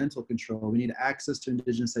not governmental control. We need access to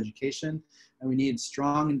indigenous education, and we need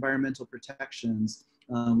strong environmental protections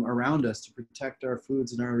around us to protect our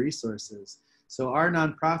foods and our resources. So our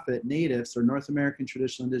nonprofit, NATIVS, or North American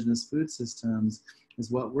Traditional Indigenous Food Systems, is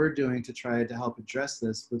what we're doing to try to help address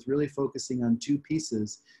this, with really focusing on two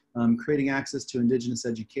pieces, creating access to indigenous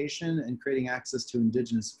education and creating access to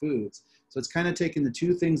indigenous foods. So it's kind of taking the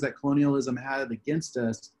two things that colonialism had against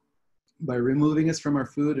us by removing us from our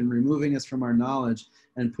food and removing us from our knowledge,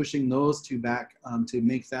 and pushing those two back to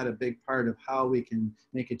make that a big part of how we can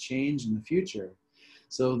make a change in the future.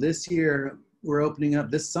 So this year,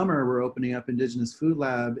 this summer, we're opening up Indigenous Food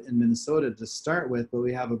Lab in Minnesota to start with, but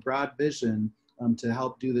we have a broad vision to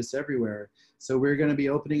help do this everywhere. So we're going to be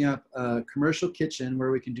opening up a commercial kitchen where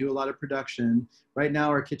we can do a lot of production. Right now,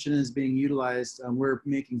 our kitchen is being utilized. We're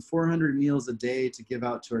making 400 meals a day to give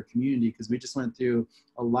out to our community, because we just went through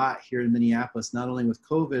a lot here in Minneapolis, not only with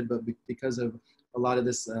COVID, but because of a lot of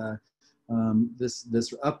this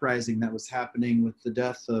this uprising that was happening with the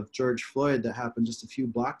death of George Floyd that happened just a few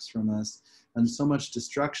blocks from us. And so much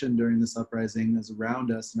destruction during this uprising is around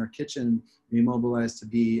us. And our kitchen, we mobilized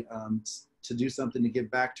to do something to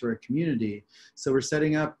give back to our community. So we're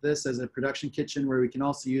setting up this as a production kitchen where we can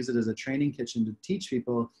also use it as a training kitchen to teach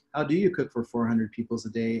people, how do you cook for 400 people a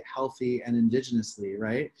day, healthy and indigenously,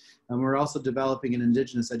 right? And we're also developing an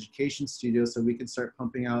indigenous education studio so we can start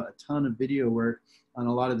pumping out a ton of video work on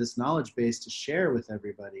a lot of this knowledge base to share with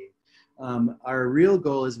everybody. Our real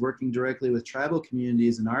goal is working directly with tribal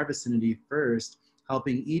communities in our vicinity first,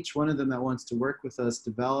 helping each one of them that wants to work with us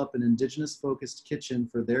develop an indigenous focused kitchen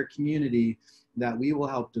for their community that we will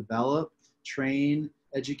help develop, train,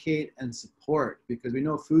 educate, and support, because we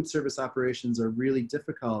know food service operations are really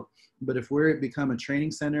difficult. But if we become a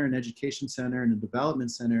training center, an education center, and a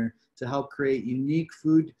development center to help create unique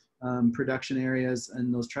food production areas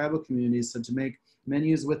in those tribal communities, so to make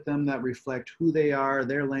menus with them that reflect who they are,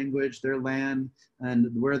 their language, their land, and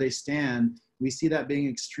where they stand, we see that being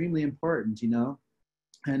extremely important, you know.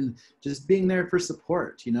 and just being there for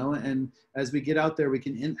support, you know. And as we get out there, we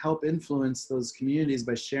can help influence those communities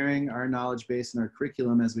by sharing our knowledge base and our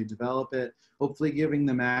curriculum as we develop it, hopefully giving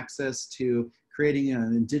them access to creating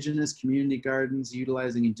indigenous community gardens,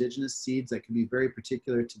 utilizing indigenous seeds that can be very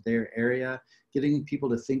particular to their area, getting people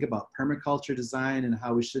to think about permaculture design and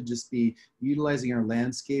how we should just be utilizing our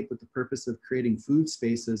landscape with the purpose of creating food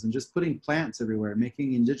spaces and just putting plants everywhere,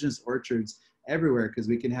 making indigenous orchards everywhere, because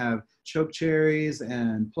we can have choke cherries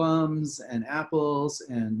and plums and apples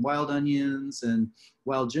and wild onions and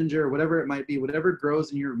wild ginger, whatever it might be, whatever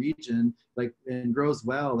grows in your region, like, and grows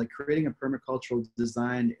well, like creating a permacultural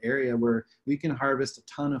designed area where we can harvest a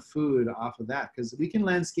ton of food off of that, because we can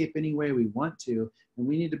landscape any way we want to, and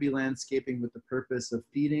we need to be landscaping with the purpose of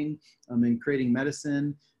feeding and creating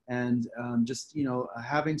medicine and just, you know,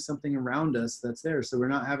 having something around us that's there, so we're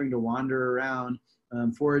not having to wander around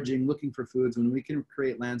foraging, looking for foods, when we can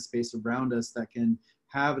create land space around us that can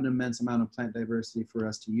have an immense amount of plant diversity for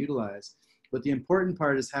us to utilize. But the important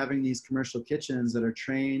part is having these commercial kitchens that are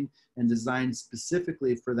trained and designed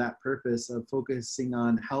specifically for that purpose of focusing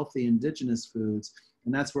on healthy indigenous foods.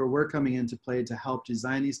 And that's where we're coming into play to help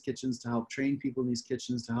design these kitchens, to help train people in these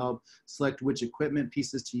kitchens, to help select which equipment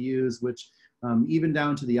pieces to use, which even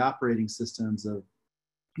down to the operating systems of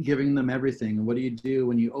giving them everything. And what do you do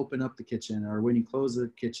when you open up the kitchen or when you close the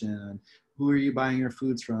kitchen, and who are you buying your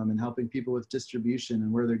foods from, and helping people with distribution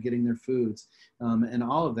and where they're getting their foods, and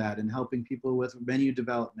all of that, and helping people with menu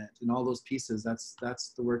development and all those pieces.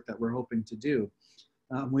 That's the work that we're hoping to do.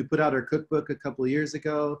 We put out our cookbook a couple of years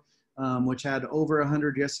ago, which had over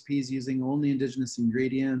 100 recipes using only indigenous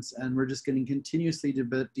ingredients, and we're just going to continuously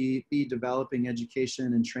be developing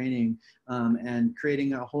education and training and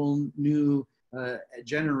creating a whole new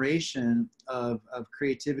generation of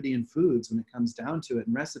creativity in foods when it comes down to it,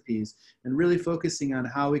 and recipes, and really focusing on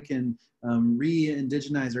how we can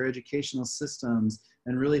re-indigenize our educational systems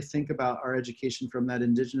and really think about our education from that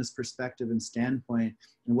indigenous perspective and standpoint,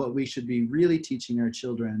 and what we should be really teaching our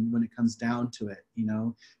children when it comes down to it. You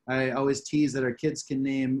know, I always tease that our kids can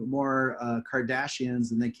name more Kardashians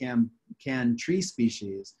than they can tree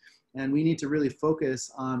species. And we need to really focus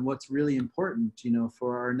on what's really important, you know,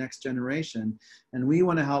 for our next generation. And we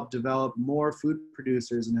want to help develop more food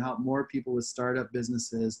producers and help more people with startup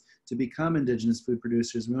businesses to become indigenous food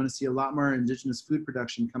producers. We want to see a lot more indigenous food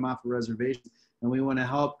production come off of reservations. And we want to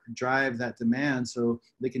help drive that demand so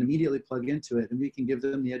they can immediately plug into it. And we can give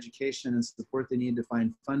them the education and support they need to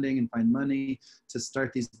find funding and find money to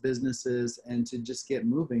start these businesses and to just get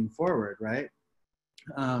moving forward, right?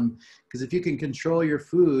 Because if you can control your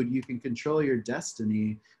food, you can control your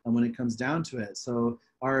destiny when it comes down to it. So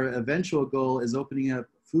our eventual goal is opening up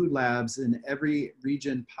food labs in every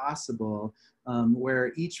region possible,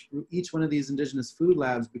 where each one of these indigenous food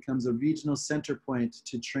labs becomes a regional center point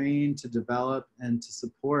to train, to develop, and to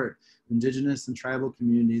support indigenous and tribal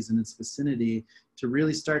communities in its vicinity, to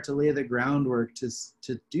really start to lay the groundwork to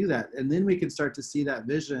do that. And then we can start to see that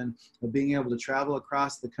vision of being able to travel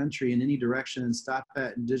across the country in any direction and stop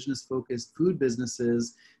at indigenous focused food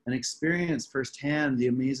businesses and experience firsthand the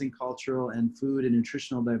amazing cultural and food and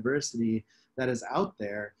nutritional diversity that is out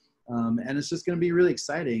there. And it's just going to be really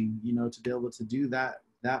exciting, you know, to be able to do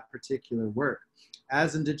that particular work.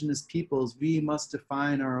 As indigenous peoples, we must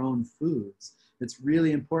define our own foods. It's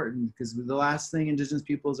really important, because the last thing indigenous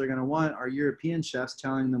peoples are going to want are European chefs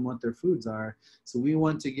telling them what their foods are. So we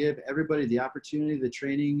want to give everybody the opportunity, the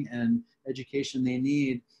training and education they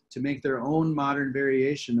need to make their own modern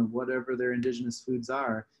variation of whatever their indigenous foods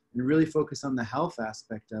are, and really focus on the health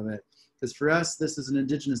aspect of it. Because for us, this is an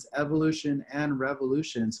indigenous evolution and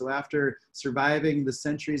revolution. So after surviving the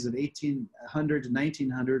centuries of 1800 to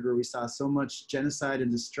 1900, where we saw so much genocide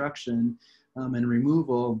and destruction and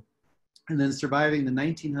removal, and then surviving the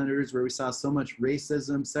 1900s, where we saw so much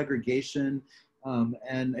racism, segregation,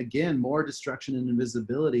 and again, more destruction and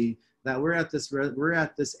invisibility, that we're at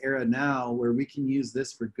this era now where we can use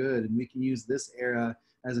this for good, and we can use this era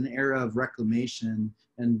as an era of reclamation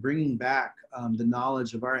and bringing back the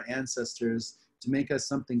knowledge of our ancestors to make us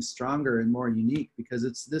something stronger and more unique, because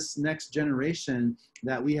it's this next generation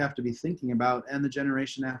that we have to be thinking about, and the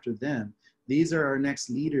generation after them. These are our next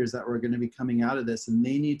leaders that we're going to be coming out of this, and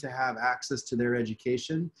they need to have access to their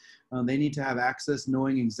education. They need to have access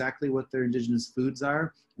knowing exactly what their indigenous foods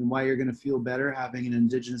are and why you're going to feel better having an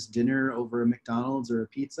indigenous dinner over a McDonald's or a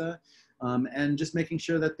pizza. And just making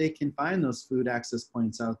sure that they can find those food access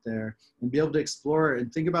points out there and be able to explore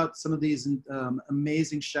and think about some of these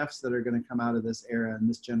amazing chefs that are going to come out of this era and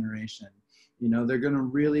this generation. You know, they're going to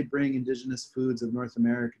really bring Indigenous foods of North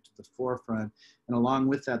America to the forefront. And along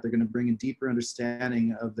with that, they're going to bring a deeper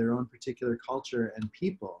understanding of their own particular culture and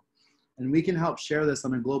people. And we can help share this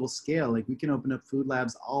on a global scale. Like we can open up food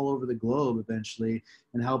labs all over the globe eventually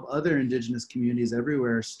and help other Indigenous communities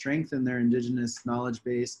everywhere strengthen their Indigenous knowledge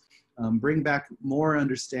base, bring back more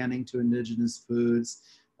understanding to Indigenous foods,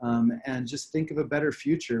 and just think of a better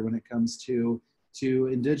future when it comes to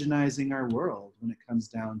indigenizing our world when it comes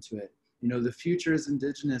down to it. You know, the future is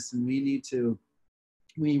Indigenous, and we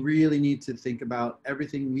really need to think about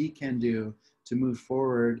everything we can do to move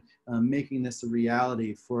forward, making this a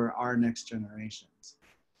reality for our next generations.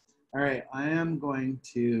 All right, I am going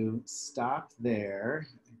to stop there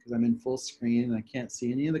because I'm in full screen and I can't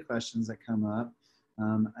see any of the questions that come up.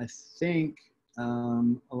 I think,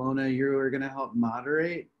 Alona, you are going to help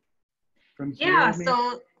moderate from here. Yeah,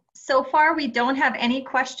 so far we don't have any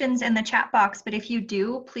questions in the chat box, but if you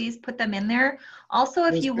do, please put them in there. Also,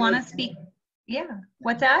 if you want to speak, yeah,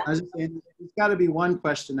 what's that? I was just saying, there's got to be one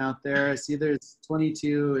question out there. I see there's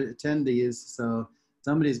 22 attendees, so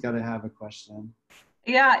somebody's got to have a question.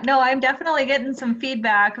 Yeah, no, I'm definitely getting some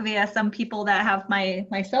feedback via some people that have my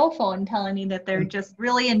cell phone telling me that they're just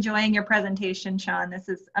really enjoying your presentation, Sean. This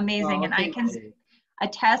is amazing. And I can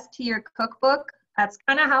attest to your cookbook. That's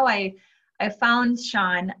kind of how I found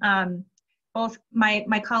Sean. Both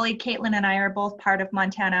my colleague Caitlin and I are both part of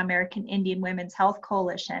Montana American Indian Women's Health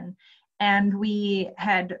Coalition. And we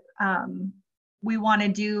had, we want to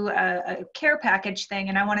do a care package thing,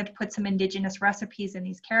 and I wanted to put some Indigenous recipes in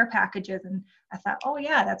these care packages. And I thought, oh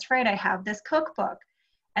yeah, that's right, I have this cookbook.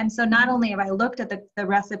 And so not only have I looked at the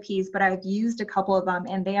recipes, but I've used a couple of them,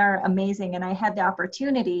 and they are amazing. And I had the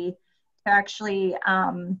opportunity to actually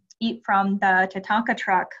eat from the Tatanka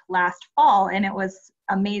truck last fall, and it was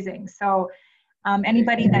amazing. So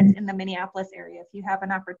anybody that's in the Minneapolis area, if you have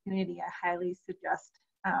an opportunity, I highly suggest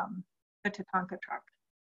the Tatanka truck.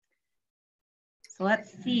 So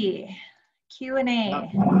let's see,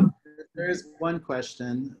 Q&A. There is one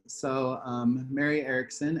question. So Mary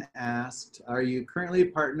Erickson asked, are you currently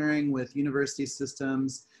partnering with university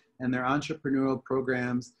systems and their entrepreneurial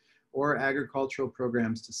programs or agricultural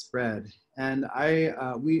programs to spread? And I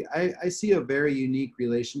see a very unique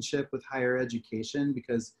relationship with higher education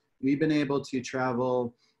because we've been able to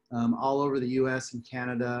travel all over the US and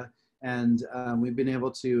Canada. And we've been able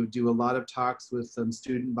to do a lot of talks with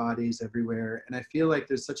student bodies everywhere. And I feel like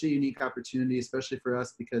there's such a unique opportunity, especially for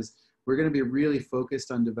us, because we're going to be really focused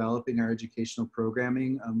on developing our educational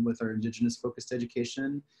programming with our Indigenous focused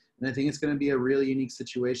education. And I think it's going to be a really unique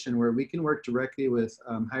situation where we can work directly with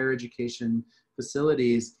higher education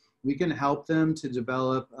facilities. We can help them to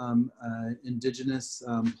develop Indigenous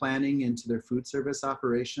planning into their food service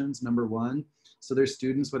operations, number one. So their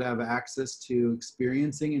students would have access to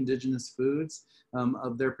experiencing Indigenous foods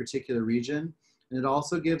of their particular region. And it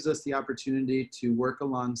also gives us the opportunity to work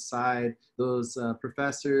alongside those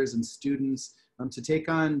professors and students to take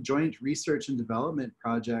on joint research and development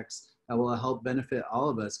projects that will help benefit all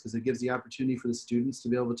of us, because it gives the opportunity for the students to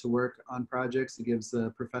be able to work on projects. It gives the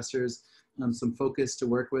professors some focus to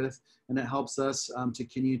work with, and it helps us to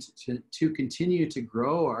continue to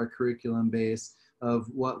grow our curriculum base of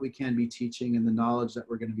what we can be teaching and the knowledge that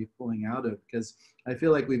we're going to be pulling out of, because I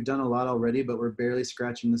feel like we've done a lot already, but we're barely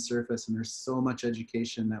scratching the surface, and there's so much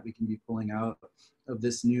education that we can be pulling out of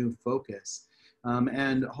this new focus.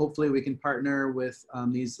 And hopefully we can partner with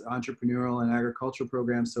these entrepreneurial and agricultural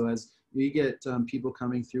programs, so as we get people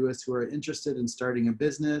coming through us who are interested in starting a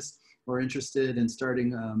business or interested in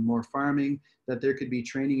starting more farming, that there could be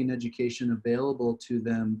training and education available to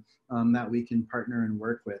them that we can partner and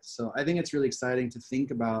work with. So I think it's really exciting to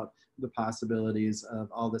think about the possibilities of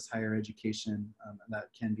all this higher education that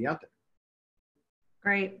can be out there.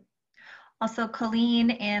 Great. Also, Colleen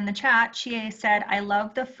in the chat, she said, I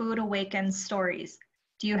love the Food Awakens stories.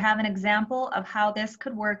 Do you have an example of how this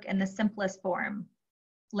could work in the simplest form?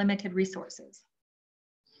 Limited resources.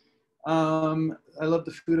 I love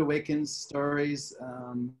the Food Awakens stories.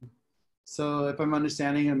 So if I'm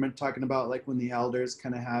understanding, I'm talking about like when the elders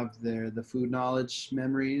kind of have the food knowledge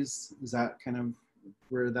memories. Is that kind of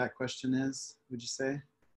where that question is, would you say?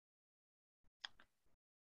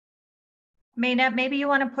 Maynette, maybe you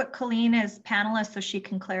want to put Colleen as panelist so she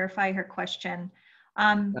can clarify her question.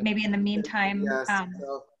 Maybe in the meantime. Yes.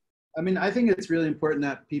 So, I mean, I think it's really important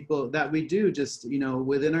that we do just, you know,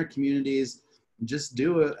 within our communities, just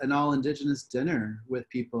do an all Indigenous dinner with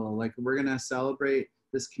people. Like, we're going to celebrate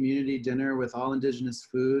this community dinner with all Indigenous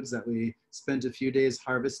foods that we spent a few days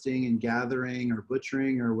harvesting and gathering or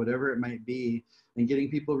butchering or whatever it might be, and getting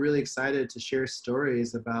people really excited to share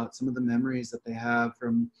stories about some of the memories that they have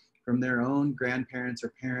from from their own grandparents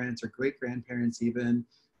or parents or great-grandparents even,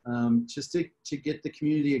 just to get the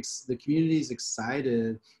communities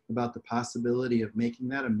excited about the possibility of making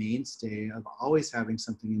that a mainstay of always having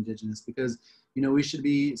something Indigenous, because you know we should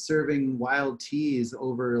be serving wild teas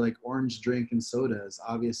over like orange drink and sodas,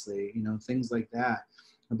 obviously, you know, things like that.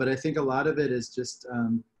 But I think a lot of it is just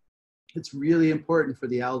it's really important for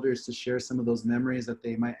the elders to share some of those memories that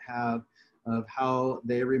they might have of how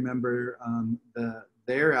they remember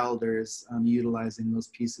their elders utilizing those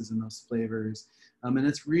pieces and those flavors. And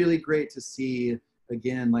it's really great to see,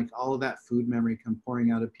 again, like all of that food memory come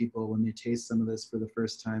pouring out of people when they taste some of this for the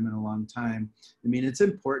first time in a long time. I mean, it's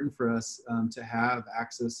important for us to have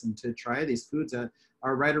access and to try these foods that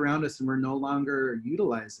are right around us and we're no longer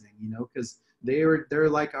utilizing, you know, because they're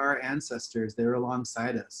like our ancestors. They're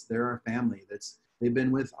alongside us. They're our family. They've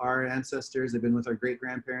been with our ancestors. They've been with our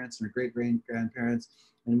great-grandparents and our great-great-grandparents.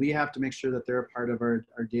 And we have to make sure that they're a part of our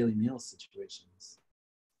daily meal situations.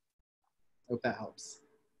 Hope that helps.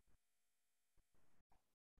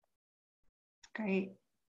 Great.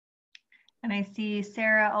 And I see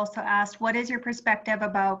Sarah also asked, what is your perspective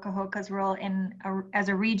about Cahokia's role as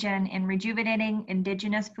a region in rejuvenating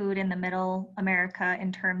Indigenous food in the Middle America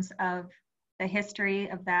in terms of the history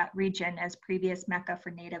of that region as previous Mecca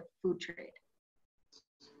for Native food trade?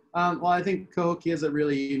 Well, I think Cahokia has a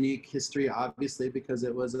really unique history, obviously, because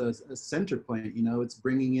it was a center point. You know, it's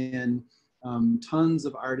bringing in tons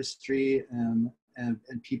of artistry and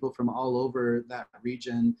people from all over that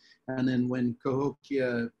region. And then when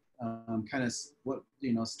Cahokia kind of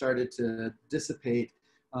started to dissipate,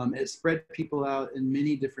 it spread people out in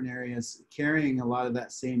many different areas, carrying a lot of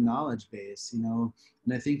that same knowledge base. You know,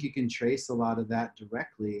 and I think you can trace a lot of that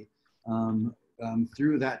directly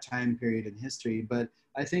through that time period in history. But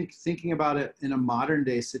I think thinking about it in a modern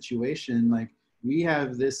day situation, like we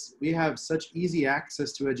have such easy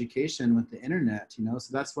access to education with the internet, you know,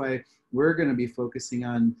 so that's why we're going to be focusing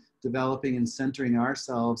on developing and centering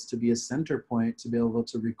ourselves to be a center point to be able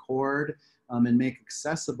to record and make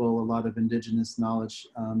accessible a lot of Indigenous knowledge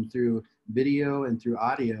through video and through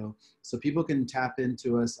audio. So people can tap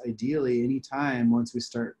into us ideally anytime once we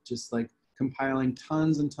start just like compiling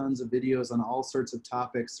tons and tons of videos on all sorts of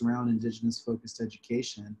topics around Indigenous focused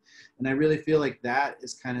education. And I really feel like that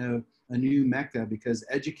is kind of a new Mecca, because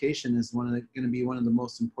education is going to be one of the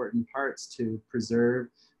most important parts to preserve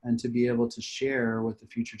and to be able to share with the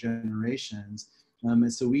future generations.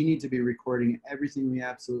 And so we need to be recording everything we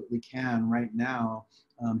absolutely can right now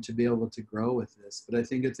to be able to grow with this. But I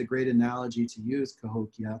think it's a great analogy to use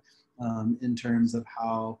Cahokia in terms of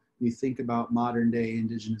how we think about modern day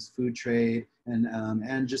Indigenous food trade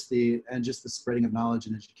and just the spreading of knowledge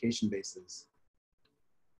and education bases.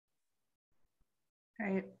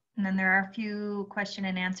 Right. And then there are a few question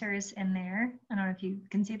and answers in there. I don't know if you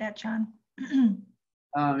can see that, John.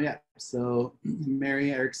 Yeah, so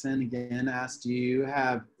Mary Erickson again asked, do you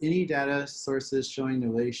have any data sources showing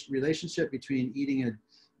the relationship between eating a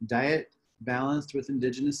diet balanced with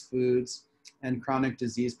Indigenous foods and chronic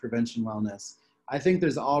disease prevention wellness? I think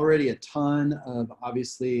there's already a ton of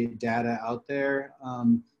obviously data out there.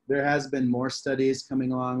 There has been more studies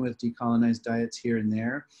coming along with decolonized diets here and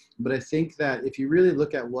there, but I think that if you really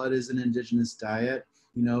look at what is an Indigenous diet,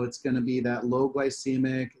 you know, it's going to be that low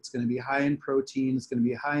glycemic, it's going to be high in protein, it's going to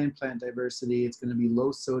be high in plant diversity, it's going to be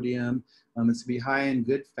low sodium, it's going to be high in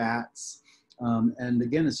good fats. And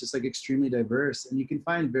again, it's just like extremely diverse, and you can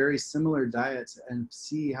find very similar diets and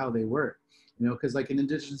see how they work. You know, because like an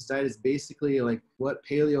Indigenous diet is basically like what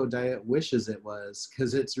paleo diet wishes it was,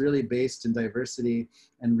 because it's really based in diversity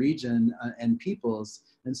and region and peoples,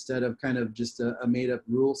 instead of kind of just a made up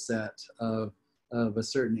rule set of a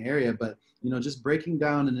certain area. But, you know, just breaking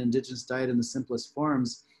down an Indigenous diet in the simplest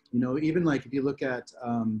forms, you know, even like if you look at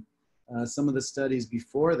some of the studies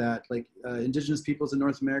before that, like Indigenous peoples in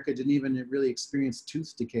North America didn't even really experience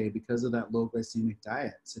tooth decay because of that low glycemic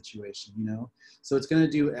diet situation, you know? So it's gonna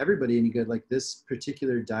do everybody any good. Like this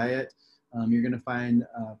particular diet, you're gonna find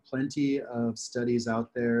plenty of studies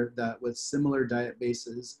out there that with similar diet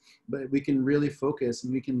bases, but we can really focus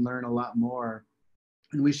and we can learn a lot more.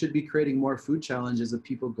 And we should be creating more food challenges of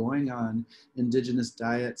people going on Indigenous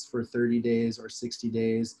diets for 30 days or 60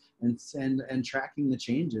 days and tracking the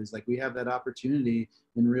changes. Like we have that opportunity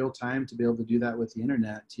in real time to be able to do that with the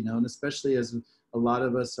internet, you know, and especially as a lot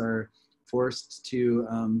of us are forced to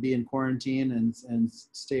be in quarantine and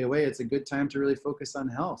stay away, it's a good time to really focus on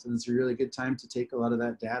health. And it's a really good time to take a lot of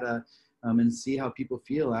that data and see how people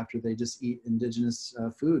feel after they just eat Indigenous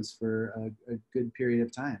foods for a good period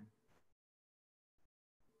of time.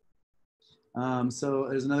 So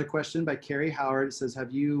there's another question by Carrie Howard. It says,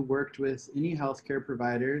 have you worked with any healthcare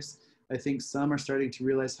providers? I think some are starting to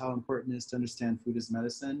realize how important it is to understand food as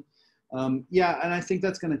medicine. Yeah, and I think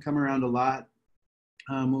that's going to come around a lot.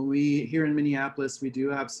 When we here in Minneapolis, we do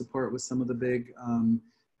have support with some of the big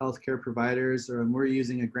healthcare providers. We're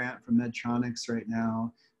using a grant from Medtronics right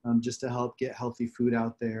now just to help get healthy food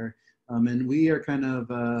out there. And we are kind of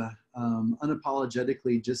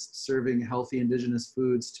unapologetically just serving healthy indigenous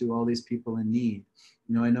foods to all these people in need.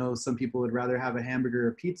 You know, I know some people would rather have a hamburger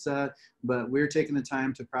or pizza, but we're taking the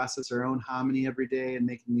time to process our own hominy every day and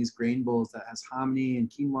making these grain bowls that has hominy and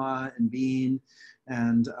quinoa and bean.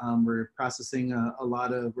 And we're processing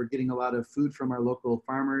we're getting a lot of food from our local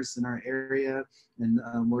farmers in our area. And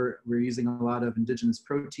we're using a lot of indigenous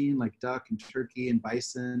protein like duck and turkey and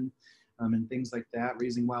bison. And things like that. We're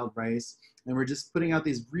using wild rice, and we're just putting out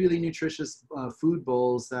these really nutritious food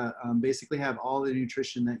bowls that basically have all the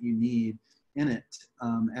nutrition that you need in it.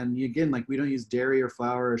 And again, like we don't use dairy or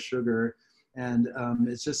flour or sugar, and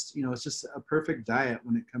it's just, you know, it's just a perfect diet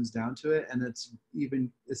when it comes down to it. And it's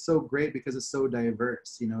so great because it's so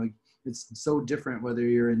diverse. You know, it's so different whether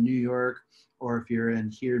you're in New York or if you're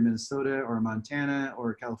here in Minnesota or Montana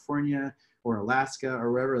or California or Alaska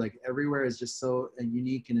or wherever. Like everywhere is just so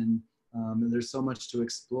unique and there's so much to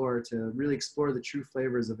explore, to really explore the true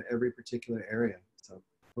flavors of every particular area. So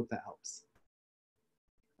hope that helps.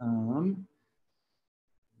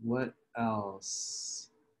 What else?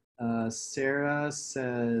 Sarah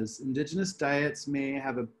says, indigenous diets may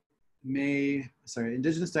be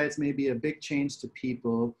a big change to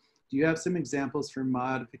people. Do you have some examples for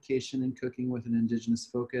modification in cooking with an indigenous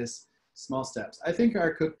focus? Small steps. I think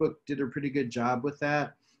our cookbook did a pretty good job with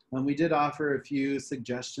that. We did offer a few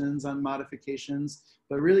suggestions on modifications,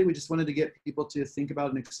 but really we just wanted to get people to think about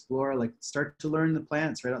and explore, like start to learn the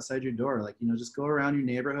plants right outside your door. Like, you know, just go around your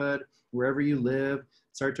neighborhood, wherever you live,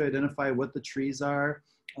 start to identify what the trees are,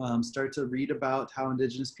 start to read about how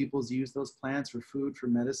indigenous peoples use those plants for food, for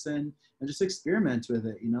medicine, and just experiment with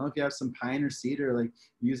it. You know, if you have some pine or cedar, like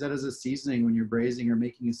use that as a seasoning when you're braising or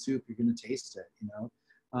making a soup, you're gonna taste it, you know.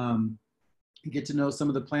 You get to know some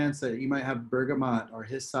of the plants that you might have bergamot or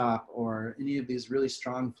hyssop or any of these really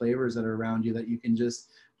strong flavors that are around you that you can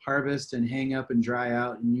just harvest and hang up and dry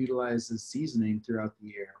out and utilize as seasoning throughout the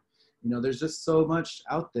year. You know, there's just so much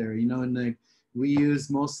out there, you know, and we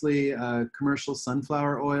use mostly commercial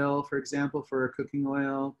sunflower oil, for example, for our cooking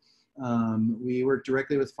oil. We work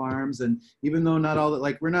directly with farms, and even though not all that,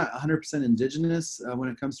 like we're not 100% indigenous when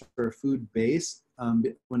it comes to our food base,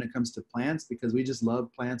 when it comes to plants, because we just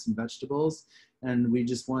love plants and vegetables, and we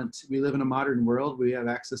live in a modern world. We have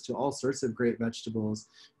access to all sorts of great vegetables,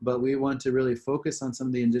 but we want to really focus on some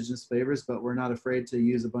of the indigenous flavors, but we're not afraid to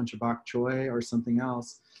use a bunch of bok choy or something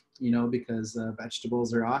else, you know, because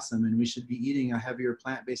vegetables are awesome, and we should be eating a heavier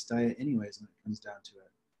plant-based diet anyways when it comes down to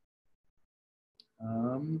it.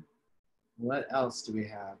 What else do we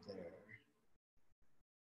have there?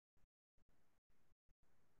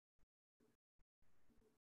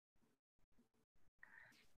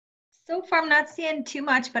 So far, I'm not seeing too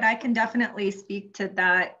much, but I can definitely speak to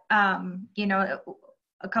that. You know,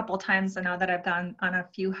 a couple times now that I've gone on a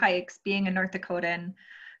few hikes, being a North Dakotan,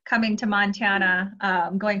 coming to Montana,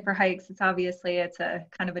 going for hikes, it's a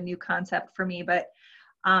kind of a new concept for me, but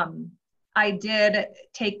I did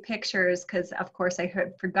take pictures because, of course, I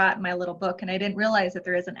had forgotten my little book and I didn't realize that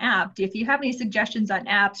there is an app. If you have any suggestions on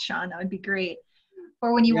apps, Sean, that would be great.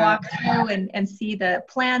 Or when you walk through and see the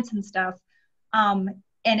plants and stuff. And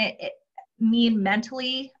me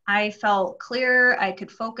mentally, I felt clearer. I could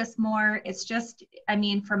focus more. It's just, I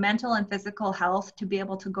mean, for mental and physical health, to be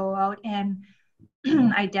able to go out and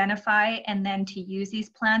identify and then to use these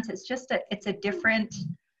plants, it's a different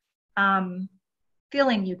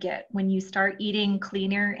feeling you get when you start eating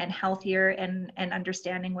cleaner and healthier and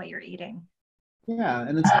understanding what you're eating. Yeah,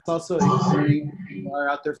 and it's also learning, you are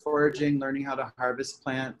out there foraging, learning how to harvest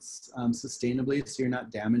plants sustainably so you're not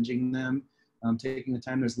damaging them. Taking the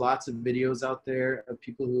time. There's lots of videos out there of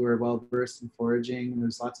people who are well versed in foraging.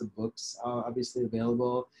 There's lots of books obviously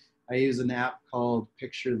available. I use an app called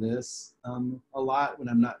Picture This a lot when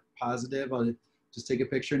I'm not positive. I'll just take a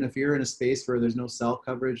picture, and if you're in a space where there's no cell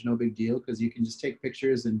coverage, no big deal, because you can just take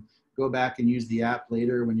pictures and go back and use the app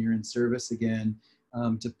later when you're in service again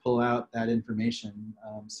to pull out that information.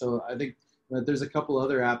 So I think that there's a couple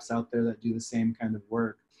other apps out there that do the same kind of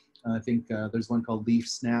work. I think there's one called Leaf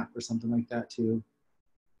Snap or something like that too.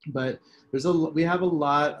 But we have a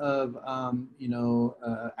lot of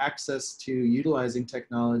access to utilizing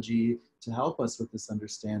technology to help us with this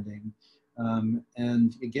understanding.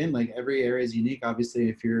 And again, like every area is unique. Obviously,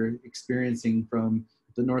 if you're experiencing from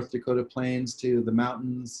the North Dakota plains to the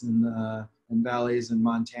mountains and valleys in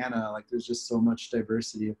Montana. Like there's just so much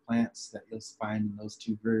diversity of plants that you'll find in those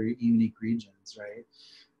two very unique regions, right?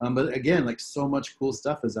 But again, like so much cool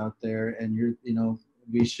stuff is out there, and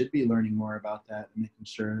we should be learning more about that and making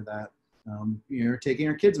sure that taking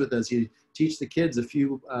our kids with us. You teach the kids a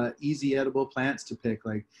few easy edible plants to pick,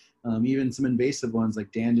 like even some invasive ones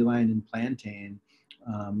like dandelion and plantain.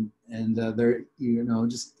 They're,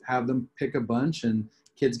 just have them pick a bunch, and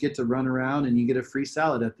kids get to run around and you get a free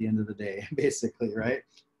salad at the end of the day, basically, right?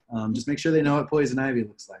 Just make sure they know what poison ivy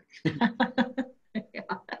looks like. Yeah.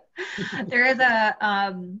 There is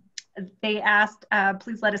they asked,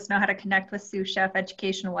 please let us know how to connect with Sioux Chef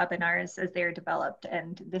educational webinars as they are developed.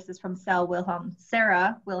 And this is from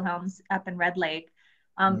Sarah Wilhelms up in Red Lake.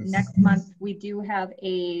 Nice. Next month, we do have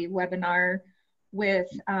a webinar with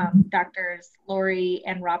Doctors Lori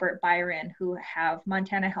and Robert Byron, who have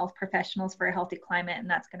Montana Health Professionals for a Healthy Climate, and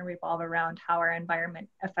that's going to revolve around how our environment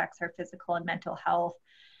affects our physical and mental health.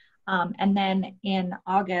 And then in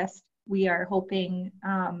August, we are hoping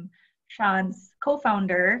Sean's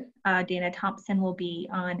co-founder, Dana Thompson, will be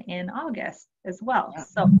on in August as well.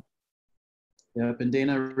 So, yep, and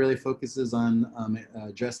Dana really focuses on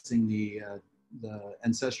addressing the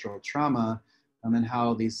ancestral trauma and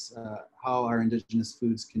how our indigenous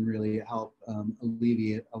foods can really help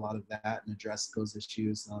alleviate a lot of that and address those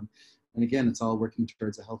issues. And again, it's all working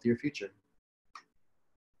towards a healthier future.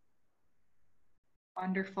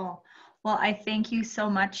 Wonderful. Well, I thank you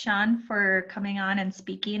so much, Sean, for coming on and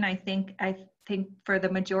speaking. I think for the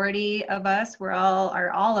majority of us,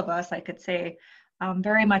 all of us, I could say,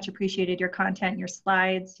 very much appreciated your content, your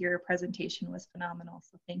slides, your presentation was phenomenal.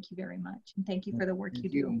 So thank you very much. And thank you for the work you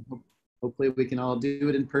do. Hopefully we can all do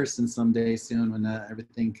it in person someday soon when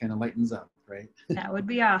everything kind of lightens up, right? That would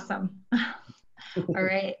be awesome. All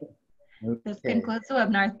right. Okay. This concludes the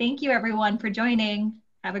webinar. Thank you, everyone, for joining.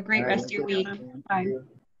 Have a great rest of your week. Bye.